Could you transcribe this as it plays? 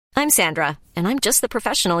I'm Sandra, and I'm just the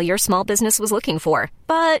professional your small business was looking for.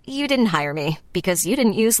 But you didn't hire me because you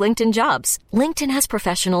didn't use LinkedIn Jobs. LinkedIn has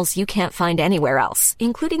professionals you can't find anywhere else,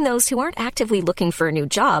 including those who aren't actively looking for a new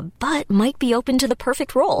job, but might be open to the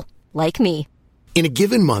perfect role, like me. In a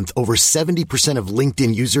given month, over 70% of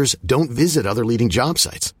LinkedIn users don't visit other leading job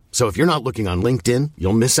sites. So if you're not looking on LinkedIn,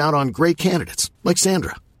 you'll miss out on great candidates like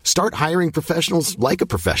Sandra. Start hiring professionals like a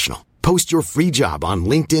professional. Post your free job on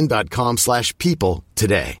linkedin.com/people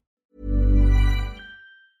today.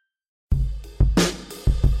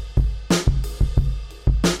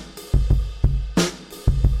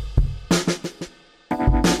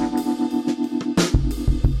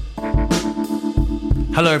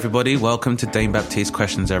 Hello everybody, welcome to Dane Baptiste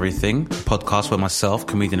Questions Everything, a podcast where myself,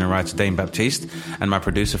 comedian and writer Dane Baptiste, and my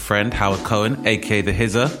producer friend Howard Cohen, aka The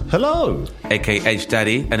Hizzer, hello, aka H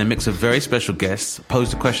Daddy, and a mix of very special guests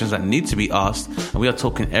pose the questions that need to be asked, and we are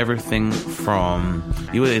talking everything from...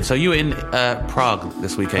 You were in Prague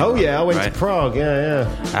this weekend. Oh yeah, I went right? to Prague, yeah.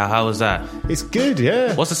 How was that? It's good,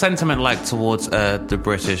 yeah. What's the sentiment like towards the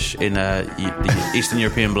British in the Eastern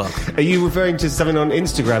European bloc? Are you referring to something on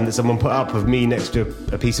Instagram that someone put up of me next to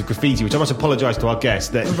a piece of graffiti, which I must apologise to our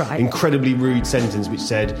guest, that incredibly rude sentence which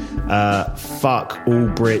said, fuck all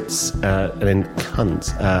Brits, and then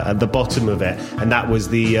cunt, at the bottom of it. And that was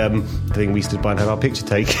the thing we stood by and had our picture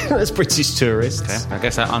taken as British tourists. Okay, I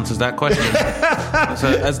guess that answers that question.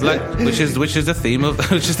 Which is the theme of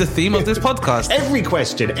this podcast. Every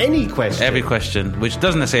question, any question. Every question, which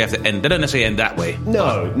doesn't necessarily have to end. They don't necessarily end that way.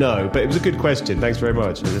 No, but it was a good question. Thanks very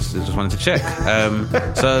much. I just wanted to check.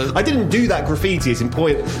 So I didn't do that graffiti. It's important.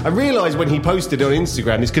 I realised when he posted on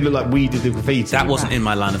Instagram, this could look like we did the graffiti. That wasn't in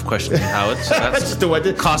my line of questioning, Howard. So that's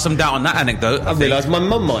just cast some doubt on that anecdote. I realised my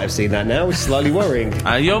mum might have seen that now, which is slightly worrying.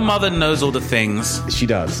 Your mother knows all the things. She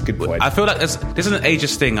does. Good point. I feel like this is an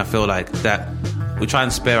ageist thing. I feel like that we try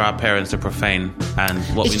and spare our parents the profane and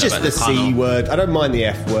what we know about the It's just the C word. I don't mind the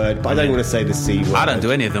F word, but I don't want to say the C word. I don't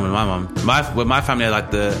do any of them with my mum. With my family,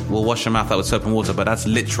 we'll wash your mouth out with soap and water, but that's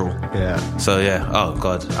literal. Yeah. So yeah. Oh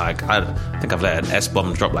God. I think I've let an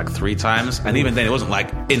S-bomb drop like 3 times, and even then it wasn't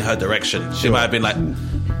like in her direction. She might have been like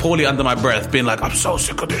poorly under my breath, being like, "I'm so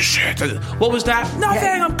sick of this shit." What was that? Nothing.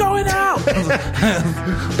 Yeah. I'm going out.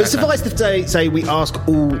 But suffice to say, we ask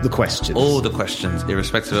all the questions. All the questions,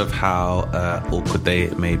 irrespective of how awkward they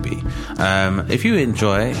may be. If you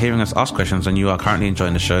enjoy hearing us ask questions and you are currently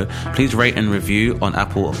enjoying the show, please rate and review on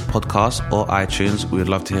Apple Podcasts or iTunes. We would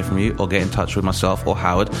love to hear from you, or get in touch with myself or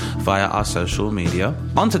Howard via our social media.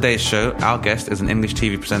 On today's show, our guest is an English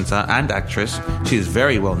TV presenter and actress. She is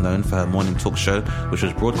very well known for her morning talk show, which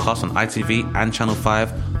was broadcast on ITV and Channel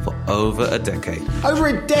 5 for over a decade. Over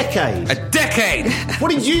a decade? A decade!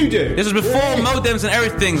 What did you do? This was before modems and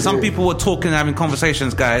everything. Some people were talking and having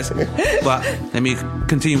conversations, guys. But let me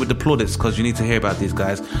continue with the plaudits, because you need to hear about these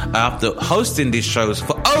guys. After hosting these shows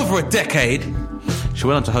for over a decade, she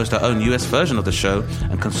went on to host her own US version of the show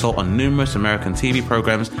and consult on numerous American TV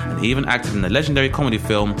programs, and even acted in the legendary comedy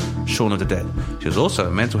film Shaun of the Dead. She was also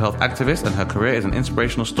a mental health activist, and her career is an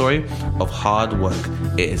inspirational story of hard work.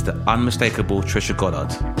 It is the unmistakable Trisha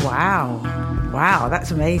Goddard. Wow,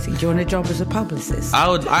 that's amazing. Do you want a job as a publicist? I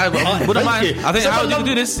wouldn't mind. I think Howard, you can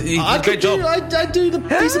do this. Great job. I do the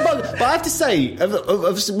piece of bug. But I have to say,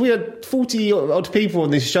 we had 40 odd people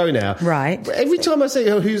on this show now. Right. Every time I say,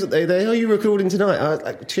 who's they? Are you recording tonight?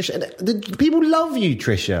 Like, Trisha. The people love you,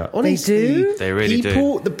 Trisha. Honestly, they do. They really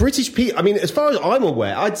do. The British people. I mean, as far as I'm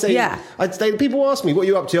aware, I'd say people ask me, "What are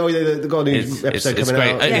you up to?" Oh, the God News episode coming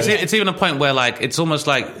great. out. It's even a point where it's almost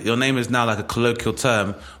like your name is now like a colloquial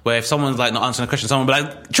term, where if someone's not answering a question, someone will be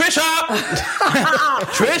like, "Trisha,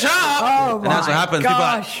 Trisha," oh and that's what happens.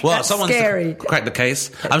 Gosh, people are like, someone's scary. Cracked the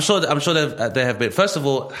case. I'm sure they have been. First of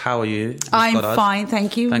all, how are you, Ms. I'm Goddard? fine,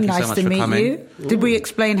 thank you. Thank you nice so much to for meet coming. you. Did we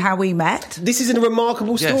explain how we met? This is a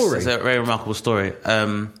remarkable story. Yes, it's a very remarkable story.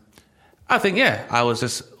 I think, I was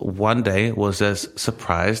just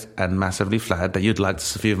surprised and massively flattered that you'd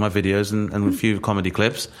liked a few of my videos and a few comedy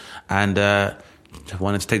clips, and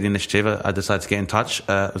wanted to take the initiative. I decided to get in touch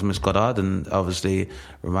with Miss Goddard and obviously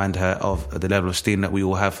remind her of the level of esteem that we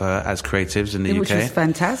all have as creatives in the UK. Which was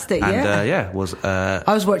fantastic, and,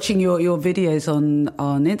 I was watching your videos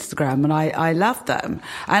on Instagram, and I love them.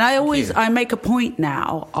 And I make a point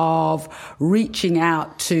now of reaching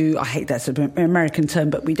out to, I hate that's an American term,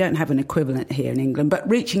 but we don't have an equivalent here in England, but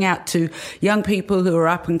reaching out to young people who are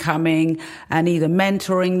up and coming and either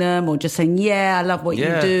mentoring them or just saying, I love what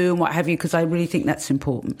you do and what have you, because I really think that's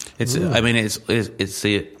important. It's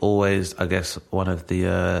always, I guess, one of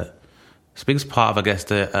the biggest part of,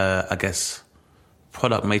 I guess,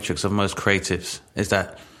 product matrix of most creatives is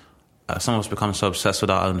that some of us become so obsessed with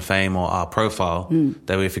our own fame or our profile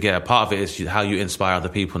that we forget a part of it is how you inspire other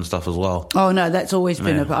people and stuff as well. Oh no, that's always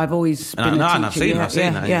been. I've always been a teacher. And I've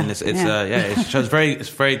seen that. Yeah. And it shows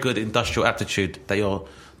very good industrial aptitude that you're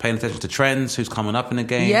paying attention to trends, who's coming up in the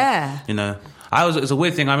game. Yeah, you know, it's a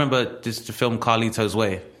weird thing. I remember the film Carlito's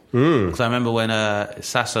Way. Because I remember when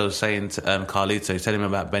Sasso was saying to Carlito, he's telling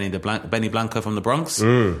him about Benny Blanco from the Bronx,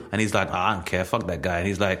 and he's like, I don't care, fuck that guy. And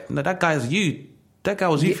he's like, no, that guy is you. That guy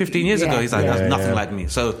was you 15 years ago. He's like, that's nothing like me.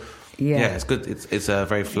 So, it's good. It's a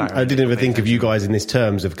very flattering. I didn't ever think of you guys in this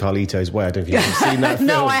terms of Carlito's Way. I don't know if you've seen that film.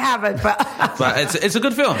 No, I haven't. But it's a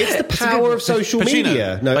good film. It's the power of social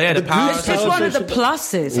media. No, the power. It's just one of the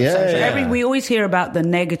pluses. We always hear about the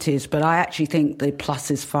negatives, but I actually think the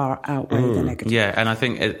pluses far outweigh the negatives. Yeah, and I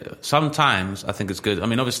think sometimes I think it's good. I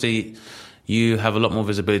mean, obviously, you have a lot more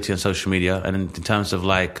visibility on social media, and in terms of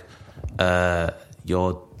like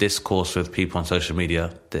your discourse with people on social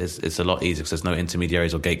media, it's a lot easier because there's no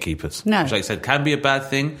intermediaries or gatekeepers. No. Which, like I said, can be a bad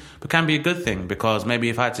thing, but can be a good thing, because maybe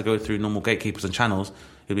if I had to go through normal gatekeepers and channels,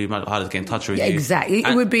 it'd be much harder to get in touch with you. Exactly.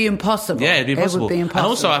 It would be impossible. Yeah, it'd be impossible. It would be impossible. And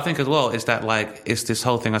also, I think as well, is that like, it's this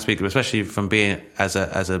whole thing I speak of, especially from being as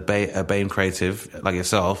a BAME creative like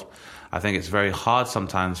yourself, I think it's very hard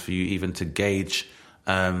sometimes for you even to gauge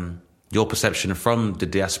your perception from the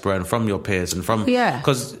diaspora and from your peers and from... Yeah.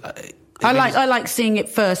 Because... I like seeing it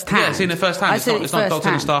firsthand. Yeah, seeing it firsthand. It's not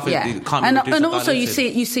doctoring staff. Yeah. It can't be and also you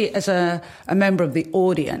see it as a member of the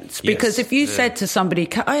audience, because if you said to somebody,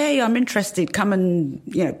 oh, hey, I'm interested, come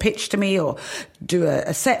and pitch to me or do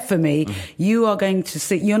a set for me, you're not going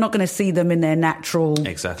to see them in their natural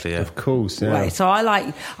of course way. So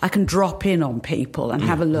I can drop in on people and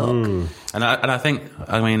have a look. And I think,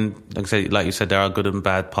 I mean, like you said, there are good and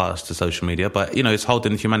bad parts to social media, but it's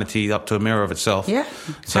holding humanity up to a mirror of itself. Yeah,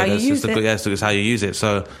 so how you use it. Yes, it's how you use it.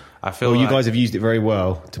 So I feel you guys have used it very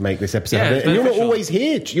well to make this episode. And you're not always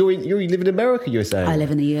here. You live in America, you were saying. I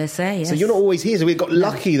live in the USA, yes. So you're not always here. So we've got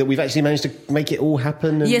lucky that we've actually managed to make it all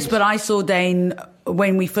happen. Yes, but I saw Dane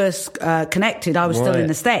when we first connected. I was still in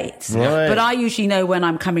the States. Right. But I usually know when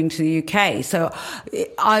I'm coming to the UK. So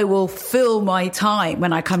I will fill my time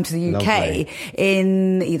when I come to the UK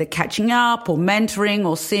in either catching up or mentoring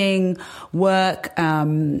or seeing work.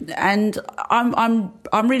 And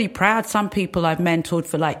I'm really proud. Some people I've mentored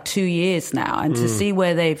for like 2 years now, and to see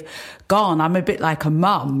where they've gone, I'm a bit like a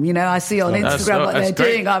mum. I see on Instagram what they're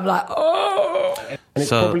doing. I'm like, oh. And it's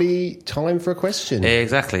probably time for a question.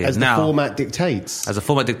 Exactly. As the format dictates. As the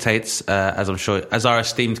format dictates, as I'm sure, as our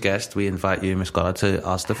esteemed guest, we invite you, Miss Goddard, to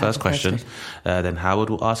ask the first question. Then Howard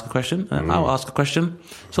will ask a question, and I'll ask a question.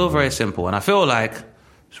 It's all very simple. And I feel like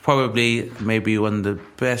it's probably maybe one of the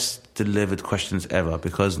best delivered questions ever,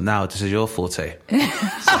 because now this is your forte. So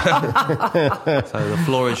the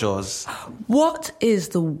floor is yours. What is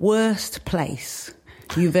the worst place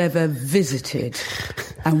you've ever visited,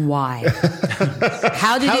 and why?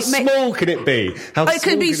 How small can it be? It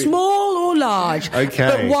can be small or large. Okay.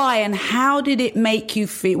 But why, and how did it make you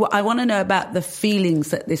feel? Well, I want to know about the feelings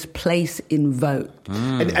that this place invoked.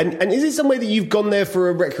 And is it somewhere that you've gone there for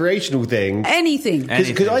a recreational thing? Anything.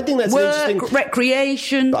 Because I think that's work, an interesting...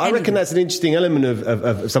 recreation. But I reckon that's an interesting element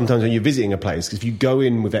of sometimes when you're visiting a place, because if you go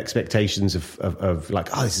in with expectations of like,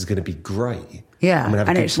 oh, this is going to be great. Yeah, I'm going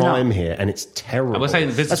to have a good time here, and it's terrible.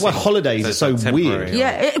 That's why holidays are so weird. Yeah,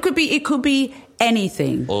 it could be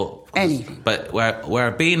anything. Anything. But where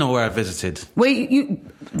I've been or where I've visited? Where you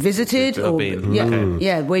visited or been.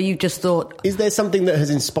 Where you just thought. Is there something that has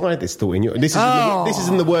inspired this thought in you? This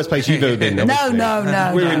isn't the worst place you've ever been.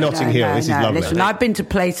 No. We're in Notting Hill. This is lovely. Listen, I've been to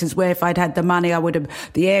places where if I'd had the money, I would have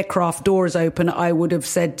the aircraft doors open. I would have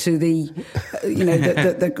said to the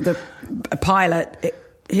pilot,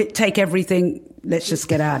 take everything. Let's just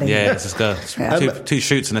get out of here. Yeah, let's just go. Two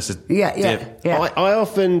shoots and let's just... Yeah. I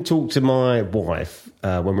often talk to my wife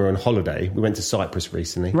when we were on holiday. We went to Cyprus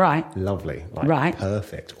recently. Right. Lovely. Right.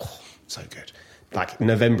 Perfect. Oh, so good. Like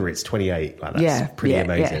November, it's 28. Like that's pretty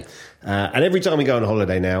amazing. Yeah. And every time we go on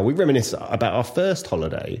holiday now, we reminisce about our first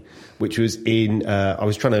holiday, which was in... I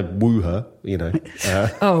was trying to woo her,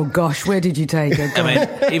 oh, gosh, where did you take her? I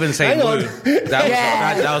mean, even saying woo,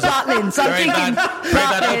 that was Butlins. very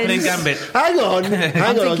bad opening gambit. Hang on.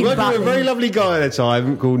 I was working with a very lovely guy at the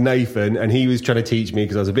time called Nathan, and he was trying to teach me,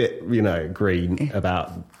 because I was a bit, green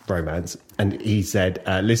about romance, and he said,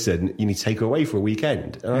 listen, you need to take her away for a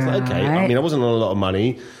weekend. And I was like, okay. I mean, I wasn't on a lot of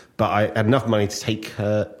money, but I had enough money to take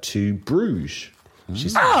her to Bruges, which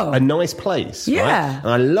is a nice place. Yeah. Right? And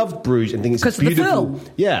I loved Bruges and think it's beautiful. Because of the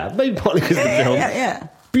film. Yeah, maybe partly because of the film. Yeah.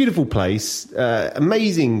 Beautiful place,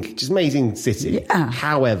 amazing city. Yeah.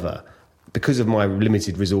 However, because of my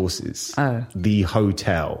limited resources, the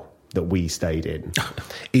hotel that we stayed in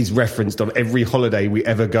is referenced on every holiday we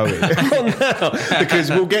ever go in. Because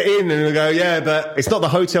we'll get in and we'll go, yeah, but it's not the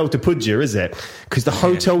Hotel Topudja, is it? Because the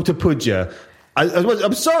Hotel Topudja...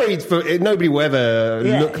 I'm sorry for nobody will ever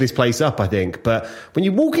look this place up, I think, but when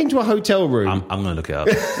you walk into a hotel room, I'm going to look it up.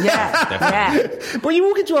 Yeah. But you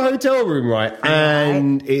walk into a hotel room, right,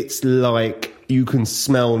 and it's like you can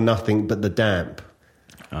smell nothing but the damp.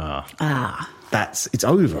 It's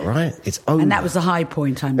over, right? It's over. And that was the high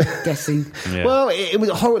point, I'm guessing. Yeah. Well, it was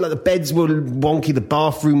horrible. Like the beds were wonky. The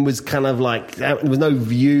bathroom was kind of like there was no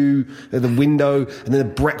view of the window, and then the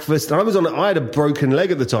breakfast. And I had a broken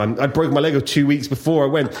leg at the time. I'd broken my leg 2 weeks before I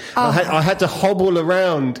went. I had to hobble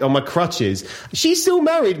around on my crutches. She still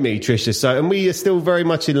married me, Trisha. So, and we are still very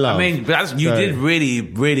much in love. I mean, you did really,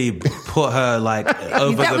 really put her like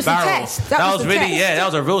over the barrel. That was really, that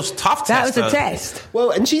was a real tough test. That was a test.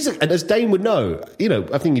 Well, and and as Dane would know. You know,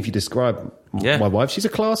 I think if you describe my wife, she's a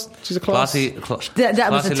classy.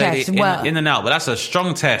 That was a test. In and out, but that's a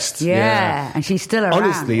strong test. Yeah. And she's still around.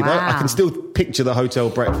 Honestly, I can still picture the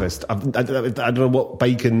hotel breakfast. I don't know what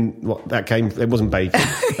that came. It wasn't bacon.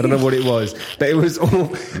 I don't know what it was, but it was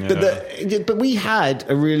all. Yeah. But we had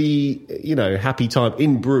a really happy time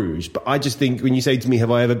in Bruges. But I just think when you say to me,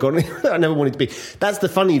 "Have I ever gone?" I never wanted to be. That's the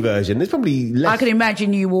funny version. There's probably less. I can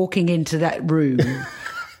imagine you walking into that room.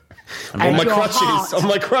 On my crutches.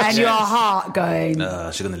 And your heart going...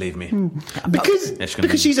 she's going to leave me.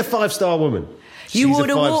 Because she's a 5-star woman. You would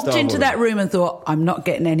have walked into that room and thought, I'm not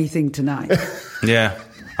getting anything tonight. Yeah.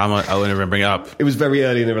 I won't even bring it up. It was very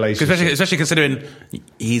early in the relationship. Especially considering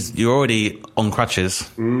you're already on crutches.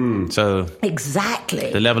 So...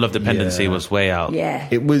 Exactly. The level of dependency was way out. Yeah.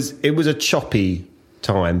 It was a choppy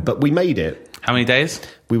time, but we made it. How many days?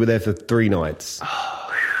 We were there for 3 nights.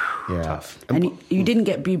 Yeah. Tough. And you didn't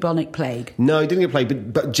get bubonic plague? No, I didn't get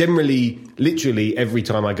plague, but generally, literally, every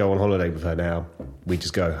time I go on holiday with her now, we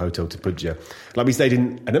just go Hotel Topudja. Like, we stayed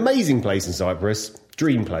in an amazing place in Cyprus,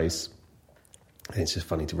 dream place. And it's just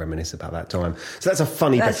funny to reminisce about that time. So that's a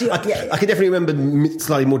funny... I can definitely remember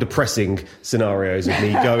slightly more depressing scenarios of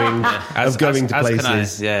me going to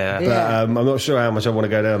places. But I'm not sure how much I want to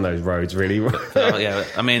go down those roads, really.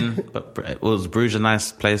 I mean, but was Bruges a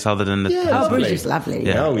nice place other than the... Yeah, Bruges is lovely.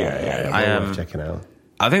 Yeah. Oh, yeah. I am checking out.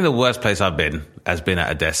 I think the worst place I've been has been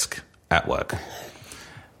at a desk at work.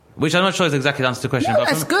 Which I'm not sure is exactly the answer to the question. No,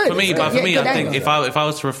 that's good. For me, I think if I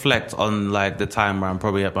was to reflect on like the time where I'm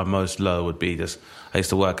probably at my most low would be just I used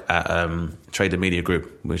to work at Trader Media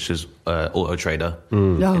Group, which is Auto Trader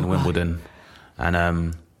in Wimbledon,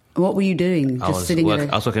 and what were you doing? I was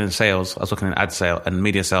working in sales. I was working in ad sale and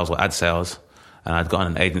media sales or ad sales, and I'd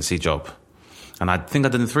gotten an agency job, and I think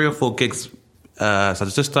I'd done 3 or 4 gigs. So I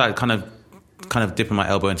just started kind of dipping my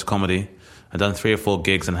elbow into comedy. I'd done 3 or 4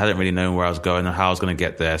 gigs and hadn't really known where I was going or how I was going to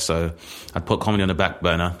get there. So I'd put comedy on the back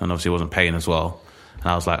burner, and obviously it wasn't paying as well. And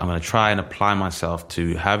I was like, I'm going to try and apply myself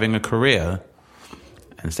to having a career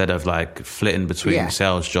instead of like flitting between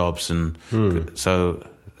sales jobs. And so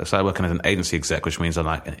I started working as an agency exec, which means I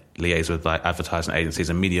like liaise with like advertising agencies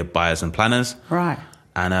and media buyers and planners. Right.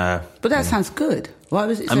 And but that sounds good. Why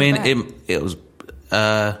was it so bad? It was...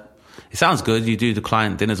 it sounds good. You do the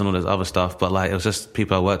client dinners and all this other stuff, but like it was just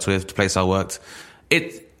people I worked with, the place I worked.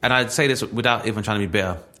 And I'd say this without even trying to be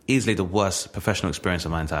bitter. Easily the worst professional experience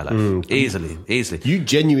of my entire life. Easily. You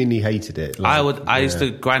genuinely hated it. Like, I used to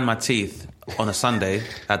grind my teeth on a Sunday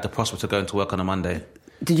at the prospect of going to work on a Monday.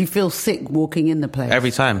 Did you feel sick walking in the place?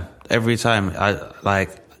 Every time.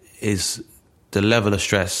 Is the level of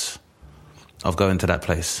stress of going to that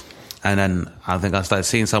place. And then I think I started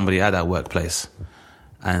seeing somebody at that workplace.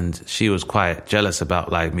 And she was quite jealous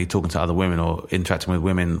about like me talking to other women or interacting with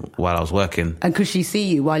women while I was working. And could she see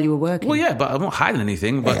you while you were working? Well, yeah, but I'm not hiding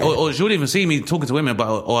anything. But or she wouldn't even see me talking to women.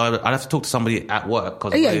 Or I'd have to talk to somebody at work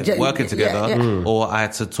because we're working together. Or I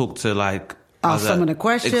had to talk to like ask someone a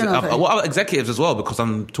question. Executives as well, because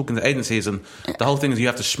I'm talking to agencies, and the whole thing is you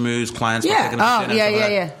have to schmooze clients.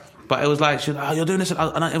 Yeah. But it was like, you're doing this,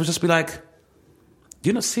 and it would just be like, do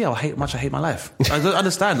you not see how much I hate my life? I don't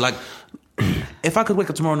understand. Like, if I could wake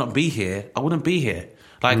up tomorrow and not be here, I wouldn't be here.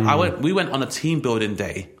 Like, we went on a team building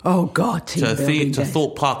day. Oh, God, team building day. To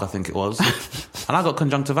Thorpe Park, I think it was. And I got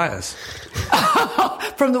conjunctivitis.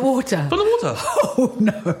 From the water? From the water. Oh,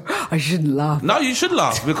 no. I shouldn't laugh. No, you should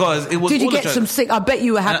laugh, because it was... Did you get some sick... I bet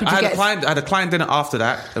you were happy to get... I had a client dinner after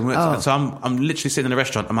that. And so I'm literally sitting in the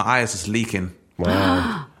restaurant and my eye is just leaking.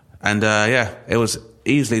 Wow. And, it was...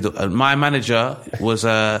 Easily, my manager was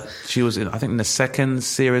she was in, I think, in the second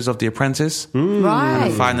series of The Apprentice, right?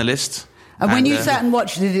 And a finalist. And when you sat and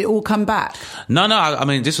watched, did it all come back? No. I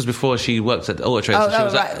mean, this was before she worked at Auto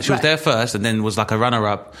Trader. She was there first, and then was like a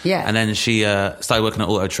runner-up. Yeah. And then she started working at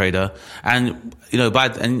Auto Trader. And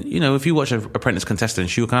if you watch Apprentice Contestant,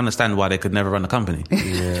 she can understand why they could never run the company.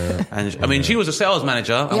 Yeah. And I mean, she was a sales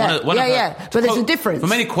manager. But there's a difference. For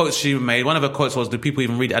many quotes she made, one of her quotes was, "Do people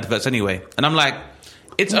even read adverts anyway?" And I'm like,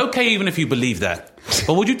 it's okay even if you believe that,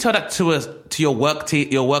 but would you tell that to your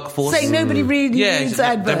workforce? Say nobody reads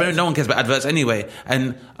adverts. No one cares about adverts anyway.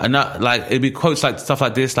 And like it'd be quotes like stuff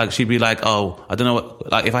like this. Like she'd be like, "Oh, I don't know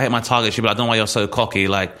what, like if I hit my target, she'd be like, I don't know why you're so cocky.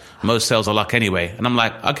 Like most sales are luck anyway." And I'm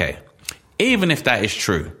like, okay, even if that is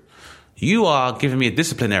true, you are giving me a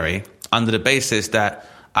disciplinary under the basis that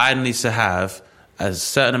I need to have a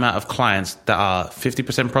certain amount of clients that are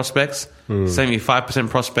 50% prospects, 75%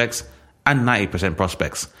 prospects, and 90%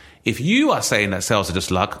 prospects. If you are saying that sales are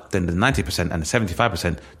just luck, then the 90% and the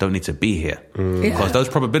 75% don't need to be here. Because those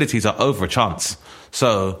probabilities are over a chance.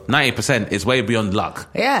 So 90% is way beyond luck.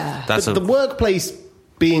 Yeah. The workplace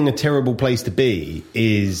being a terrible place to be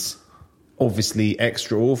is obviously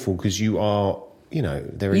extra awful because you are,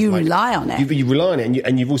 there is rely on it. You rely on it,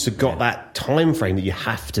 and you've also got that time frame that you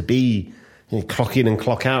have to be clock in and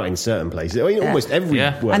clock out in certain places. I mean, almost every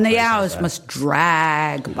workplace. And the hours must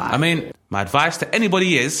drag by. I mean, my advice to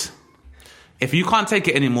anybody is, if you can't take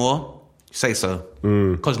it anymore, say so.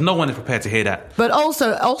 Because no one is prepared to hear that. But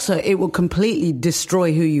also, it will completely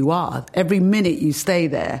destroy who you are every minute you stay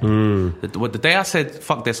there. The day I said,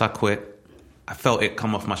 fuck this, I quit, I felt it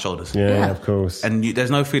come off my shoulders. Yeah, of course. And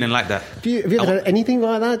there's no feeling like that. Have you ever done anything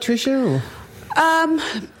like that, Trisha?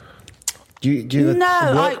 Do you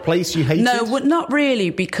have a workplace you hated? No, not really,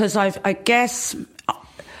 because I guess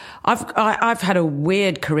I've had a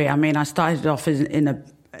weird career. I mean, I started off as a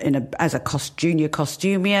junior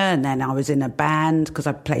costumier, and then I was in a band because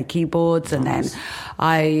I played keyboards, and then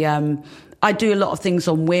I do a lot of things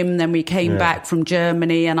on whim. Then we came back from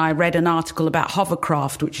Germany and I read an article about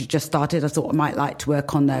hovercraft, which had just started. I thought I might like to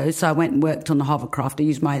work on those. So I went and worked on the hovercraft. I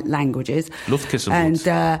used my languages. Luftkissen.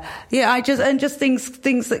 And just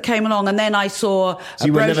things that came along. And then I saw a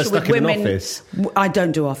brochure with women. In an office? I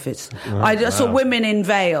don't do office. I saw women in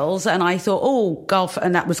veils and I thought, Gulf,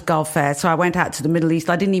 and that was Gulf Air. So I went out to the Middle East.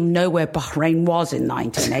 I didn't even know where Bahrain was in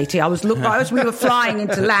 1980. We were flying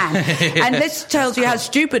into land. And this tells you how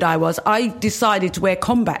stupid I was. I decided to wear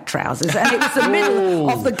combat trousers, and it was the middle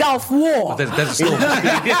of the Gulf War. There's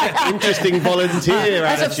a interesting volunteer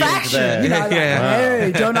as attitude a faction, there.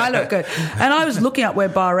 Hey, don't I look good? And I was looking up where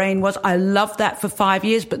Bahrain was. I loved that for 5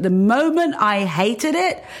 years, but the moment I hated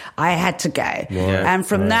it, I had to go. And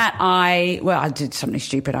from that, I did something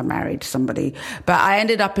stupid. I married somebody, but I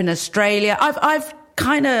ended up in Australia. I've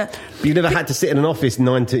kind of. You never had to sit in an office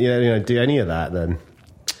 9 to do any of that then.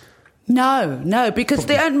 No, because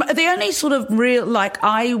the only sort of real,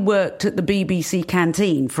 I worked at the BBC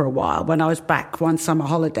canteen for a while when I was back one summer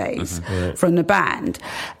holidays from the band.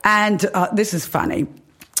 And this is funny.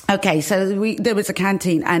 Okay, so there was a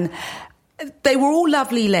canteen and they were all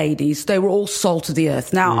lovely ladies. They were all salt of the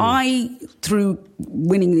earth. Now, through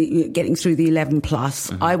getting through the 11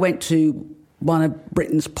 plus, I went to one of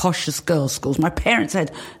Britain's poshest girls' schools. My parents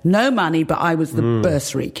had no money, but I was the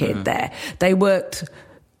bursary kid there. They worked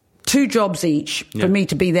 2 jobs each for me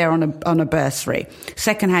to be there on a bursary.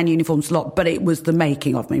 Second-hand uniforms, but it was the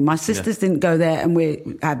making of me. My sisters didn't go there, and we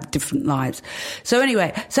had different lives. So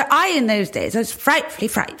anyway, in those days, I was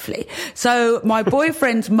frightfully. So my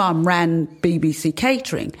boyfriend's mum ran BBC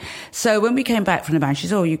catering. So when we came back from the band, she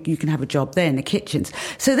said, you can have a job there in the kitchens.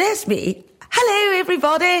 So there's me. Hello,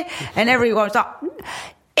 everybody. And everyone's like,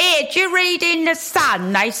 hey, did you read in The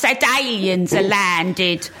Sun? They said aliens are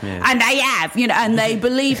landed. And they have, and they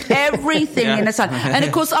believed everything in The Sun. And,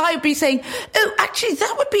 of course, I would be saying, actually,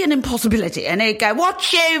 that would be an impossibility. And they'd go,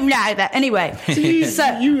 what you know that? Anyway.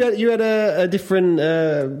 So you had a different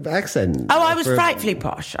accent. Oh, I was frightfully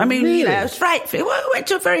posh. I mean, really? I was frightfully. Well, I went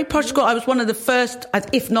to a very posh school. I was one of the first,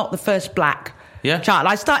 if not the first black child.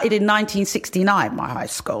 I started in 1969, my high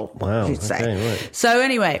school. Wow. You'd say. Okay, right. So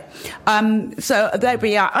anyway, so they'd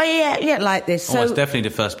be like, like this. So almost definitely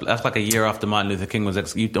the first. That's like a year after Martin Luther King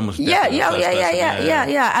was. You almost yeah.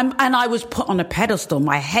 And I was put on a pedestal.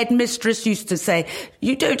 My headmistress used to say,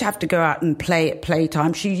 "You don't have to go out and play at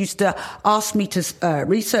playtime." She used to ask me to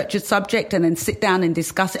research a subject and then sit down and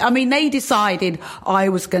discuss it. I mean, they decided I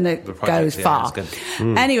was going to go as far.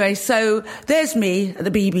 Anyway, so there's me at the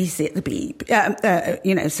BBC at the Beeb.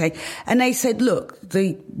 And they said, look,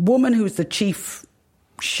 the woman who was the chief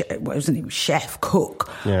cook,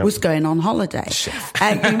 was going on holiday.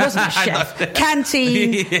 And he wasn't a chef.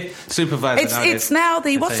 Canteen. Supervisor. It's now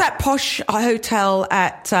what's that posh hotel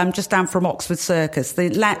at just down from Oxford Circus,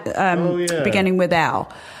 beginning with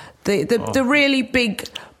L. The really big,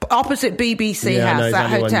 opposite BBC house, that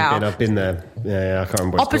hotel. I've been there. Yeah, I can't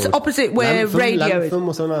remember what it's called. Opposite where radio is.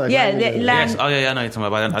 Or something like that. Yes. Oh, yeah, I know you're talking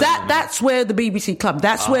about That's where the BBC Club,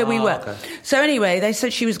 that's where we were. Okay. So anyway, they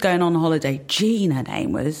said she was going on holiday. Jean, her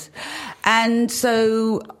name was. And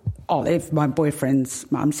so Olive, my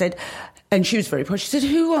boyfriend's mum, said... And she was very posh. She said,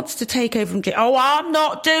 who wants to take over from Jean? Oh, I'm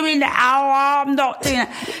not doing that. Oh, I'm not doing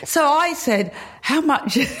that. So I said, how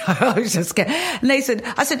much? I was just scared. And I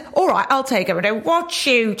said, all right, I'll take over. What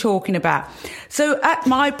you talking about? So at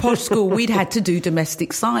my posh school, we'd had to do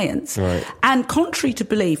domestic science. Right. And contrary to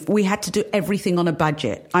belief, we had to do everything on a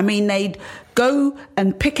budget. I mean, they'd go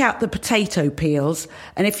and pick out the potato peels,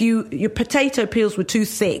 and if your potato peels were too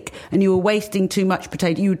thick and you were wasting too much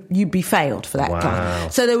potato, you'd be failed for that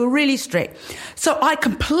class. So they were really strict. So I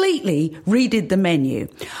completely redid the menu.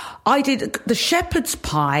 I did the shepherd's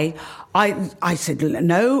pie. I said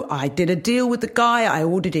no. I did a deal with the guy. I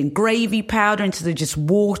ordered in gravy powder instead of just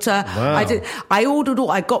water. Wow. I ordered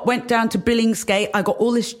all. Went down to Billingsgate. I got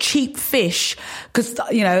all this cheap fish because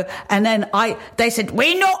and then they said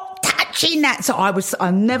we're not touching that. So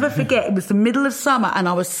I'll never forget, it was the middle of summer and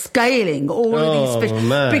I was scaling all of these fish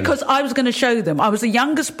because I was going to show them. I was the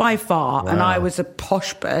youngest by far and I was a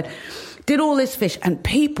posh bird. Did all this fish and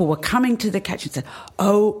people were coming to the kitchen and said,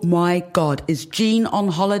 oh my God, is Jean on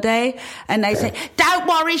holiday? And they say, don't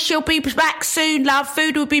worry, she'll be back soon, love.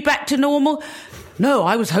 Food will be back to normal. No,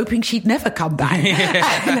 I was hoping she'd never come back.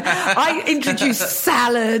 And I introduced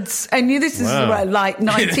salads, and this is like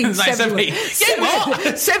 1970.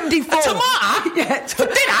 74. Tomato? Yeah, for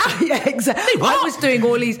dinner? Yeah, exactly. I was doing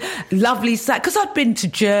all these lovely salads, because I'd been to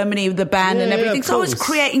Germany with the band and everything, so I was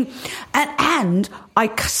creating, and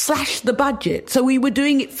I slashed the budget, so we were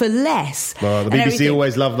doing it for less. Well, the BBC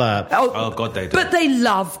always love that. Oh, God, they do. But they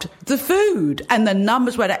loved the food, and the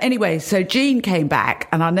numbers went up. Anyway, so Jean came back,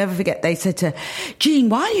 and I'll never forget, they said to Jean,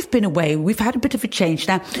 while you've been away, we've had a bit of a change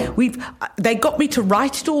now. They got me to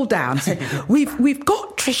write it all down. Said, we've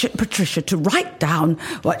got Patricia to write down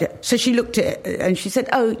what. So she looked at it and she said,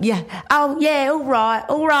 oh yeah, all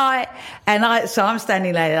right. And I'm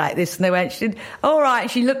standing there like this, and they went, she said, all right.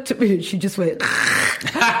 And she looked at me and she just went, ripped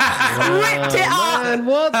it up. Man,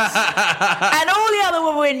 what? And all the other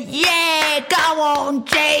women went, yeah, go on,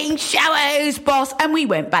 Jean, show who's boss. And we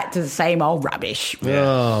went back to the same old rubbish.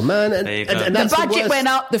 Oh man, and the budget went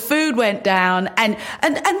up, the food went down, and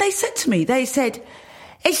they said to me,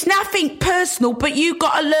 it's nothing personal, but you've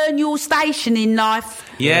got to learn your station in life.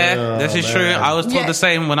 Yeah, this is true. I was told the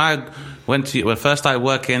same when I first started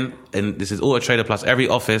working, and this is Auto Trader Plus, every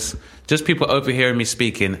office, just people overhearing me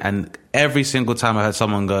speaking, and every single time I heard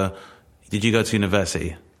someone go, did you go to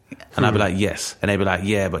university? And I'd be like, yes. And they'd be like,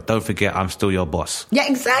 yeah, but don't forget, I'm still your boss. Yeah,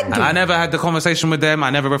 exactly. And I never had the conversation with them. I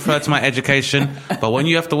never referred to my education. But when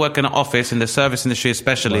you have to work in an office, in the service industry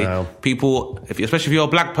especially, people, especially if you're a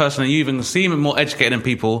black person and you even seem more educated than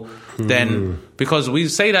people, then, because we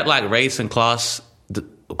say that like race and class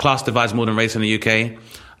divides more than race in the UK,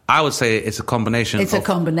 I would say it's a combination of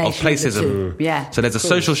placism. Yeah. So there's a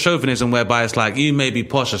social chauvinism whereby it's like, you may be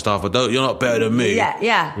posh and stuff, but you're not better than me.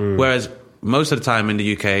 Yeah. Whereas most of the time in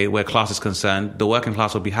the UK, where class is concerned, the working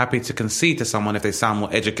class will be happy to concede to someone if they sound more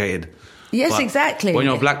educated. Yes, but exactly. When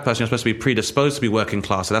you're a black person, you're supposed to be predisposed to be working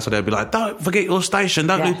class, so that's why they'll be like, don't forget your station,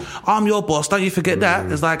 I'm your boss, don't you forget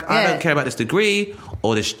that. It's like, I don't care about this degree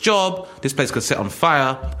or this job, this place could set on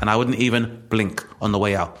fire and I wouldn't even blink on the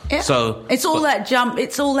way out. Yeah. So it's all that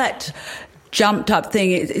jumped up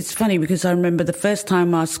thing. It's funny because I remember the first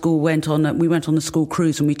time our school we went on the school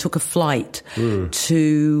cruise, and we took a flight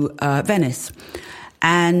to Venice,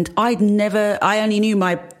 and I only knew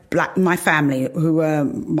my family, who were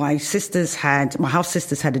my half sisters had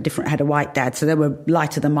a white dad, so they were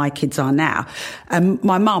lighter than my kids are now. And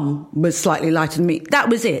my mum was slightly lighter than me. That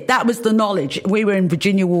was it. That was the knowledge. We were in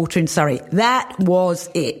Virginia Water in Surrey. That was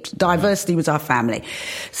it. Diversity was our family.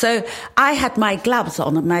 So I had my gloves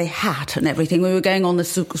on and my hat and everything. We were going on the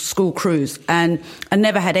school cruise, and I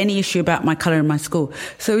never had any issue about my colour in my school.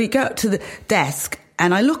 So we go up to the desk,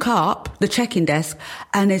 and I look up the check-in desk,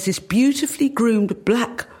 and there's this beautifully groomed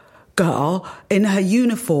black girl in her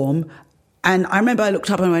uniform, and I remember I looked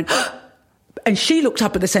up and I went, and she looked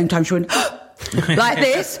up at the same time. She went like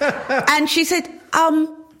this, and she said,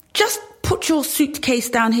 just put your suitcase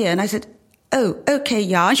down here. And I said, oh, okay,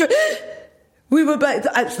 yeah. And she went, We were both.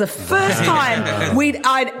 It's the first time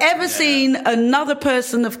I'd ever seen another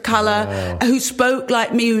person of colour who spoke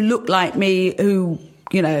like me, who looked like me, who.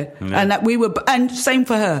 And that we were, and same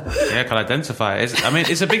for her. Yeah, I can identify.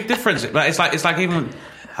 It's a big difference. But it's like even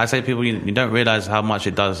I say people, you don't realise how much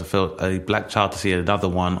it does for a black child to see another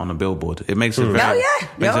one on a billboard. It makes a very,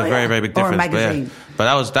 very, very big difference. Or a magazine.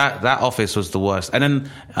 But that office was the worst. And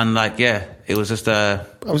it was just I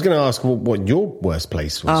was going to ask what your worst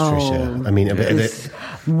place was, Trisha. I mean,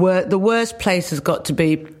 the worst place has got to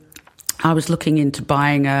be. I was looking into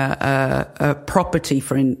buying a property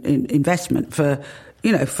for investment for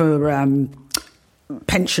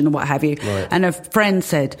pension or what have you. Right. And a friend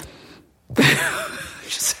said,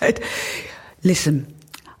 listen,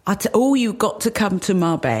 you've got to come to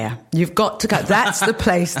Marbella. You've got to go. That's the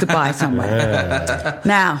place to buy somewhere. Yeah.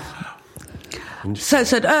 Now, so I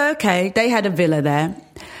said, okay. They had a villa there.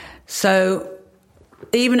 So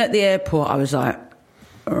even at the airport, I was like,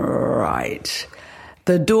 right.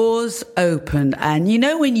 The doors opened, and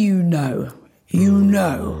when you know.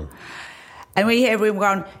 And we hear everyone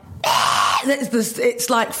going, it's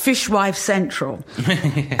like Fishwife Central.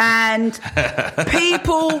 And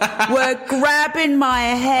people were grabbing my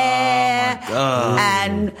hair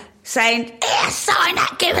and saying, sign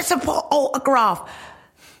that, give us an autograph.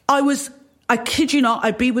 I kid you not,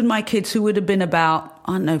 I'd be with my kids who would have been about,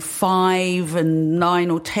 5 and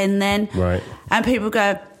 9 or 10 then. Right. And people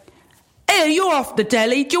go, hey, you're off the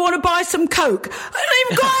deli. Do you want to buy some Coke? I don't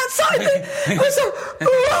even go outside.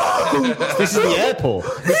 This is the airport.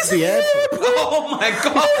 Oh, my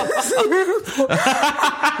God.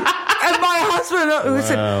 And my husband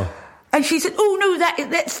said, and she said, oh, no,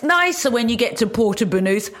 that's nicer when you get to Porto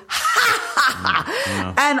Banús.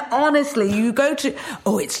 No. And honestly,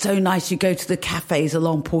 it's so nice. You go to the cafes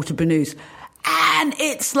along Porto Banús, and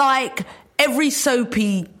it's like every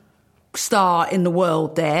soapy star in the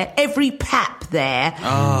world there, every pap there, this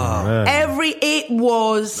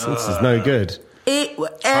is no good. It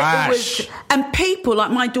was, and people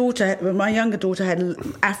like my younger daughter had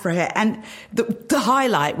afro hair, and the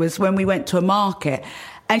highlight was when we went to a market.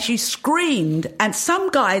 And she screamed, and some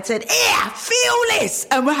guy had said, feel this,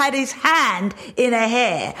 and had his hand in her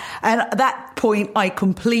hair. And at that point, I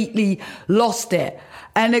completely lost it.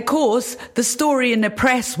 And of course, the story in the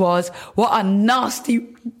press was what a nasty,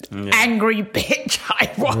 angry bitch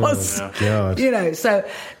I was. Oh, God. So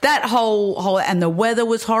that whole, and the weather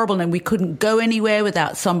was horrible, and we couldn't go anywhere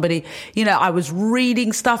without somebody. I was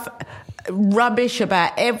reading stuff, rubbish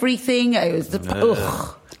about everything. It was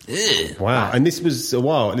Wow. And this was a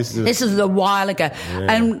while. This is a while ago.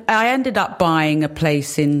 Yeah. And I ended up buying a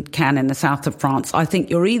place in Cannes in the south of France. I think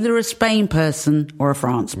you're either a Spain person or a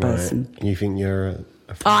France person. And you think you're a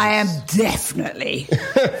I am definitely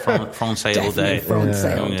Francais all day.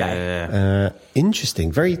 Francais all day.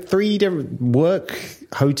 Interesting. Very 3 different work,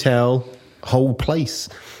 hotel, whole place.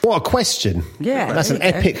 What a question! Yeah, that's an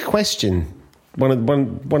epic question. One of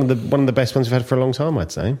the best ones we've had for a long time,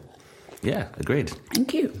 I'd say. Yeah, agreed.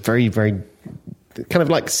 Thank you. Very, very kind of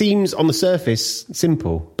like seems on the surface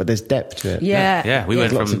simple, but there's depth to it. Yeah. We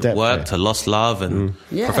went from work to lost love and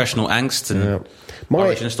professional angst and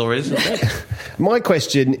origin stories. My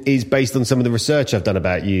question is based on some of the research I've done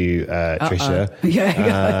about you, Trisha.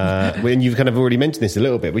 When you've kind of already mentioned this a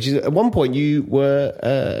little bit, which is at one point you were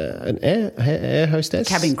an air hostess,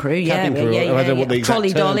 cabin crew. I don't know what the exact trolley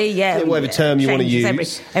term, dolly. whatever term you want to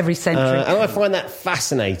use. Every century, and I find that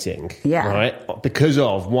fascinating. Right, because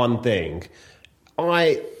of one thing.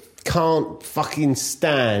 I can't fucking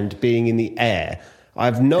stand being in the air. I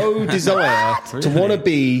have no desire to want to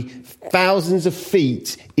be thousands of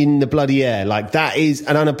feet in the bloody air. Like, that is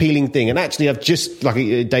an unappealing thing. And actually, I've just, like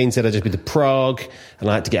Dane said, I've just been to Prague, and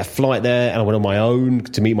I had to get a flight there, and I went on my own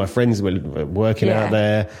to meet my friends who were working out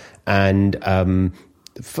there. And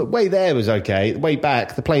way there was okay. Way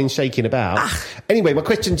back, the plane's shaking about. Anyway, my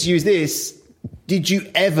question to you is this. Did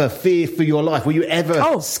you ever fear for your life? Were you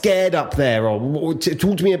ever scared up there? Or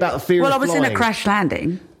talk to me about the fear of flying. Well, I was in a crash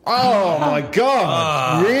landing. Oh, my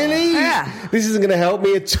God. Really? Yeah. This isn't going to help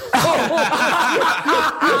me at all.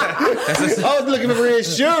 I was looking for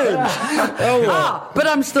reassurance. But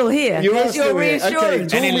I'm still here. You're still here. Okay,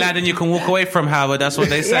 any landing you can walk away from, Howard, that's what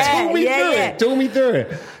they say. Talk me through it. Talk me through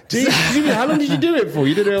it. How long did you do it for?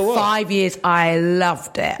 You did it a while. 5 years. I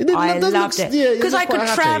loved it. I loved it. Because I could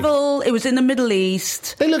travel. It was in the Middle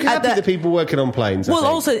East. They look happy, the people working on planes. Well,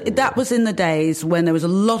 also, that was in the days when there was a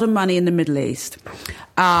lot of money in the Middle East.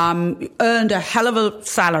 Earned a hell of a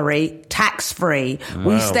salary, tax-free. Wow.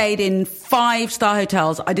 We stayed in 5-star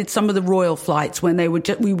hotels. I did some of the royal flights when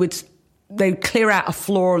we would they'd clear out a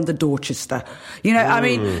floor on the Dorchester. You know, I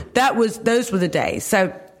mean, those were the days.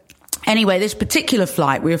 So anyway, this particular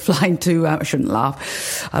flight, we were flying to, I shouldn't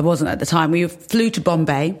laugh, I wasn't at the time, we flew to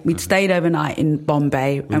Bombay. We'd stayed overnight in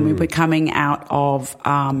Bombay, and we were coming out of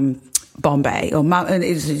Bombay, or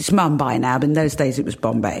it's Mumbai now, but in those days it was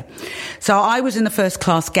Bombay. So I was in the first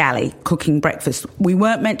class galley cooking breakfast. We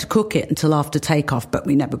weren't meant to cook it until after takeoff, but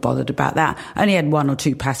we never bothered about that. Only had 1 or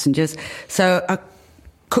 2 passengers. So I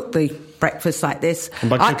cooked the breakfast like this.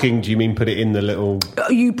 And by cooking, do you mean put it in the little...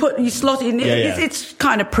 You slot it in. Yeah. It's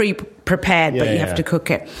kind of prepared, but you have to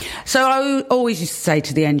cook it. So I always used to say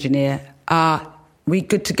to the engineer, we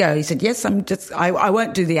good to go? He said, yes, I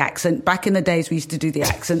won't do the accent. Back in the days, we used to do the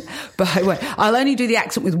accent, but I'll only do the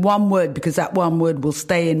accent with one word, because that one word will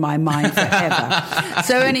stay in my mind forever.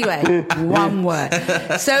 So anyway, one word.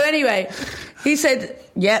 So anyway, he said,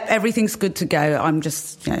 yeah, everything's good to go. I'm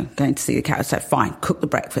just, going to see the cat. I said, fine, cook the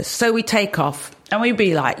breakfast. So we take off, and we'd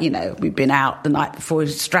be like, we've been out the night before, we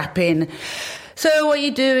strap in. So what are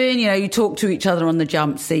you doing? You talk to each other on the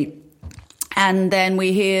jump seat. And then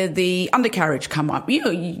we hear the undercarriage come up.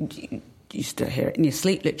 You used to hear it in your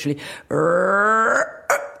sleep, literally.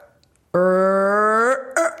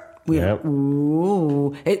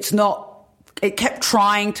 Ooh, it's not. It kept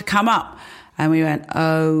trying to come up, and we went,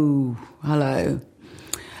 "Oh, hello."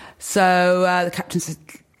 So the captain said,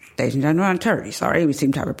 "Ladies and gentlemen, I'm terribly sorry. We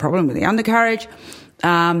seem to have a problem with the undercarriage.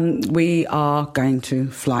 We are going to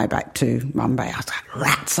fly back to Mumbai." I was like,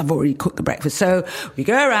 rats, I've already cooked the breakfast. So we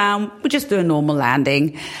go around, we just do a normal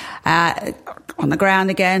landing, on the ground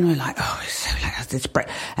again. We're like, this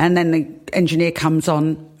breakfast. And then the engineer comes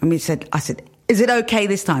on, and I said, is it okay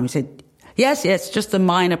this time? He said, yes, just a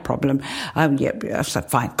minor problem. Yeah, I said,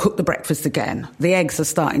 fine, cook the breakfast again. The eggs are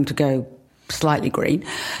starting to go slightly green.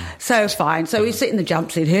 So fine. So we sit in the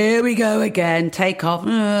jump seat. Here we go again, take off,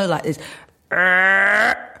 like this.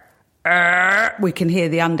 We can hear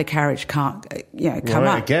the undercarriage come up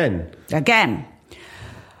again.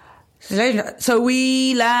 So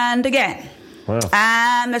we land again. Wow.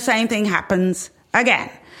 And the same thing happens again.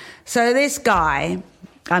 So this guy,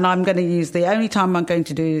 and I'm going to use the only time I'm going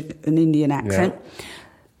to do an Indian accent,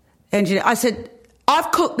 engineer, I said,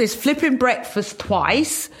 I've cooked this flipping breakfast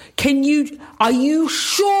twice. Are you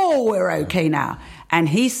sure we're okay now? And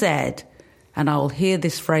he said, and I'll hear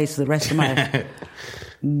this phrase for the rest of my life,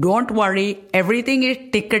 don't worry, everything is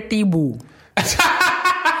tickety-boo.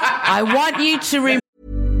 I want you to remember.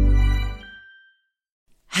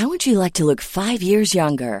 How would you like to look 5 years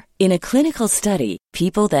younger? In a clinical study,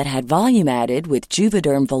 people that had volume added with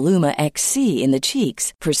Juvederm Voluma XC in the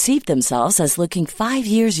cheeks perceived themselves as looking 5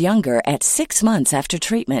 years younger at 6 months after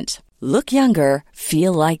treatment. Look younger,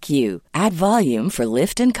 feel like you. Add volume for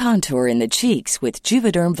lift and contour in the cheeks with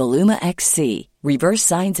Juvederm Voluma XC. Reverse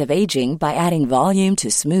signs of aging by adding volume to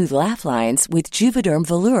smooth laugh lines with Juvederm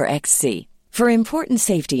Volure XC. For important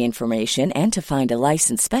safety information and to find a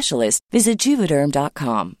licensed specialist, visit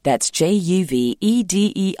Juvederm.com. That's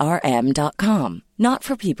JUVEDERM.com. Not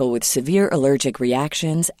for people with severe allergic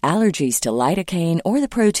reactions, allergies to lidocaine, or the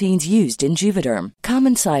proteins used in Juvederm.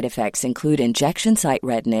 Common side effects include injection site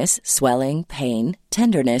redness, swelling, pain,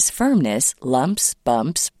 tenderness, firmness, lumps,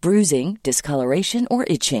 bumps, bruising, discoloration, or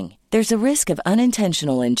itching. There's a risk of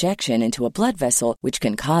unintentional injection into a blood vessel, which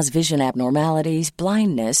can cause vision abnormalities,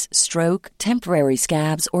 blindness, stroke, temporary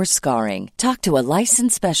scabs, or scarring. Talk to a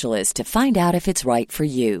licensed specialist to find out if it's right for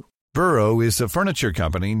you. Burrow is a furniture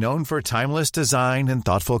company known for timeless design and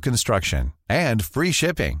thoughtful construction, and free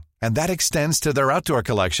shipping, and that extends to their outdoor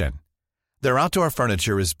collection. Their outdoor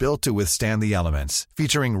furniture is built to withstand the elements,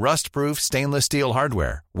 featuring rust-proof stainless steel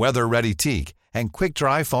hardware, weather-ready teak, and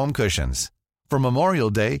quick-dry foam cushions. For Memorial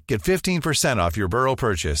Day, get 15% off your Burrow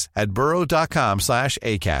purchase at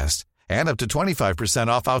burrow.com/ACAST and up to 25%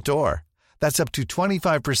 off outdoor. That's up to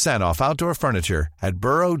 25% off outdoor furniture at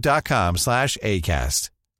burrow.com/ACAST.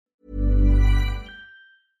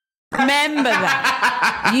 Remember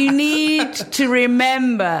that. You need to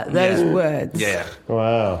remember those words. Yeah.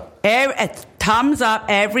 Wow. Thumbs up,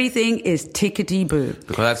 everything is tickety-boo.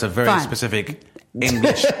 Because that's a very specific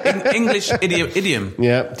English idiom.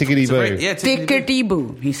 Yeah, tickety-boo.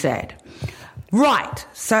 Tickety-boo, he said. Right,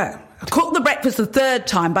 so I cooked the breakfast the third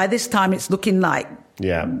time. By this time, it's looking like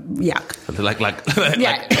yuck. Like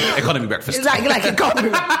economy breakfast. Like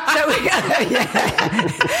economy.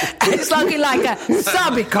 It's looking like a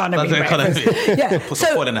sub-economy breakfast. Yeah. Put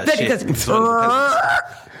some foot in that shit.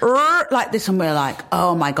 Like this, and we're like,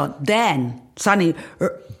 oh my God. Then, suddenly,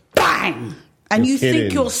 bang! And you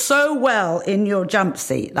think you're so well in your jump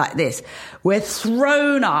seat like this. We're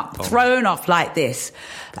thrown off like this.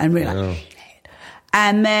 And we're like, shit.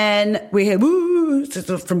 And then we hear woo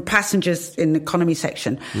from passengers in the economy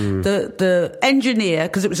section. The engineer,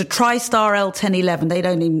 because it was a TriStar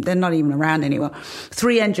L1011, they're not even around anymore.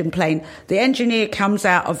 3-engine plane. The engineer comes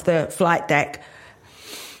out of the flight deck,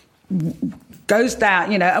 goes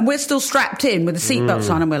down, and we're still strapped in with the seatbelts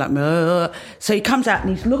on, and we're like, ugh. So he comes out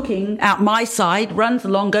and he's looking out my side, runs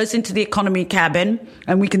along, goes into the economy cabin,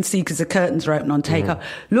 and we can see because the curtains are open on takeoff,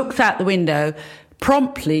 looks out the window,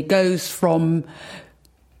 promptly goes from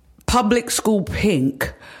public school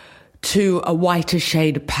pink to a whiter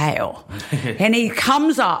shade of pale. And he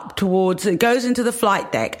comes up goes into the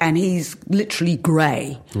flight deck, and he's literally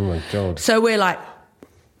grey. Oh my God. So we're like,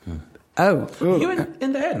 oh. You're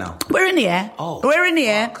in the air now? We're in the air. Oh, we're in the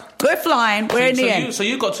air. We're flying. We're in the air. So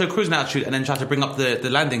you got to a cruising altitude and then tried to bring up the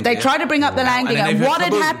landing. They tried to bring up the landing, and what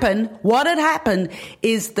had happened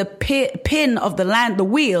is the pin of the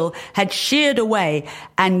wheel had sheared away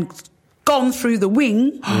and gone through the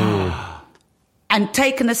wing. And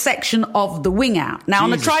taken a section of the wing out. Now, on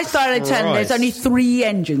the TriStar L10, there's only 3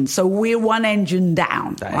 engines, so we're 1 engine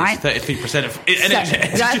down, right? 33% of energy.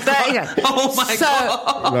 Oh, my God.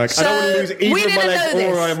 I don't want to lose either my legs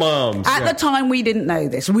or my arms. At the time, we didn't know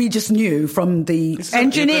this. We just knew from the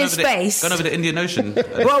engineer's face. Gone over the Indian Ocean.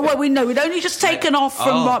 well, we know. We'd only just taken off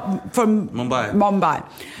from Mumbai.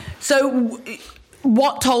 So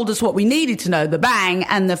what told us what we needed to know? The bang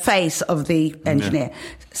and the face of the engineer. Yeah.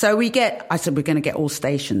 So I said, we're going to get all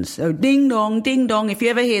stations. So ding dong, ding dong. If you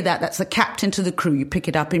ever hear that, that's the captain to the crew. You pick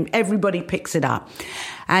it up, and everybody picks it up.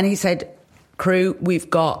 And he said, crew, we've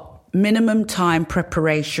got minimum time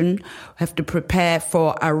preparation. We have to prepare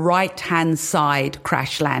for a right-hand side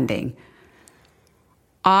crash landing.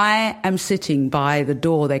 I am sitting by the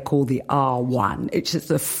door they call the R1. It's just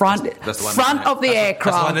the front, that's the one, front of the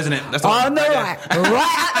aircraft. That's the one, isn't it? That's the one. On the right. Right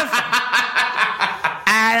at the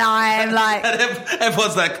and I'm like... And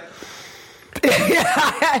everyone's like...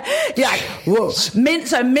 yeah. Whoa.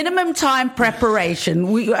 So minimum time preparation,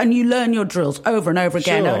 and you learn your drills over and over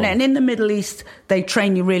again. Sure. And in the Middle East, they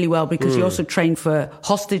train you really well because you also train for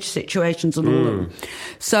hostage situations and all of them.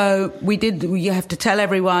 So you have to tell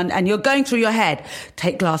everyone, and you're going through your head,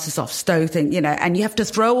 take glasses off, stow thing, and you have to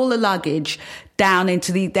throw all the luggage down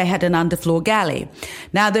into they had an underfloor galley.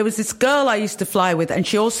 Now, there was this girl I used to fly with, and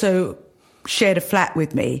she also shared a flat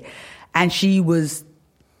with me, and she was...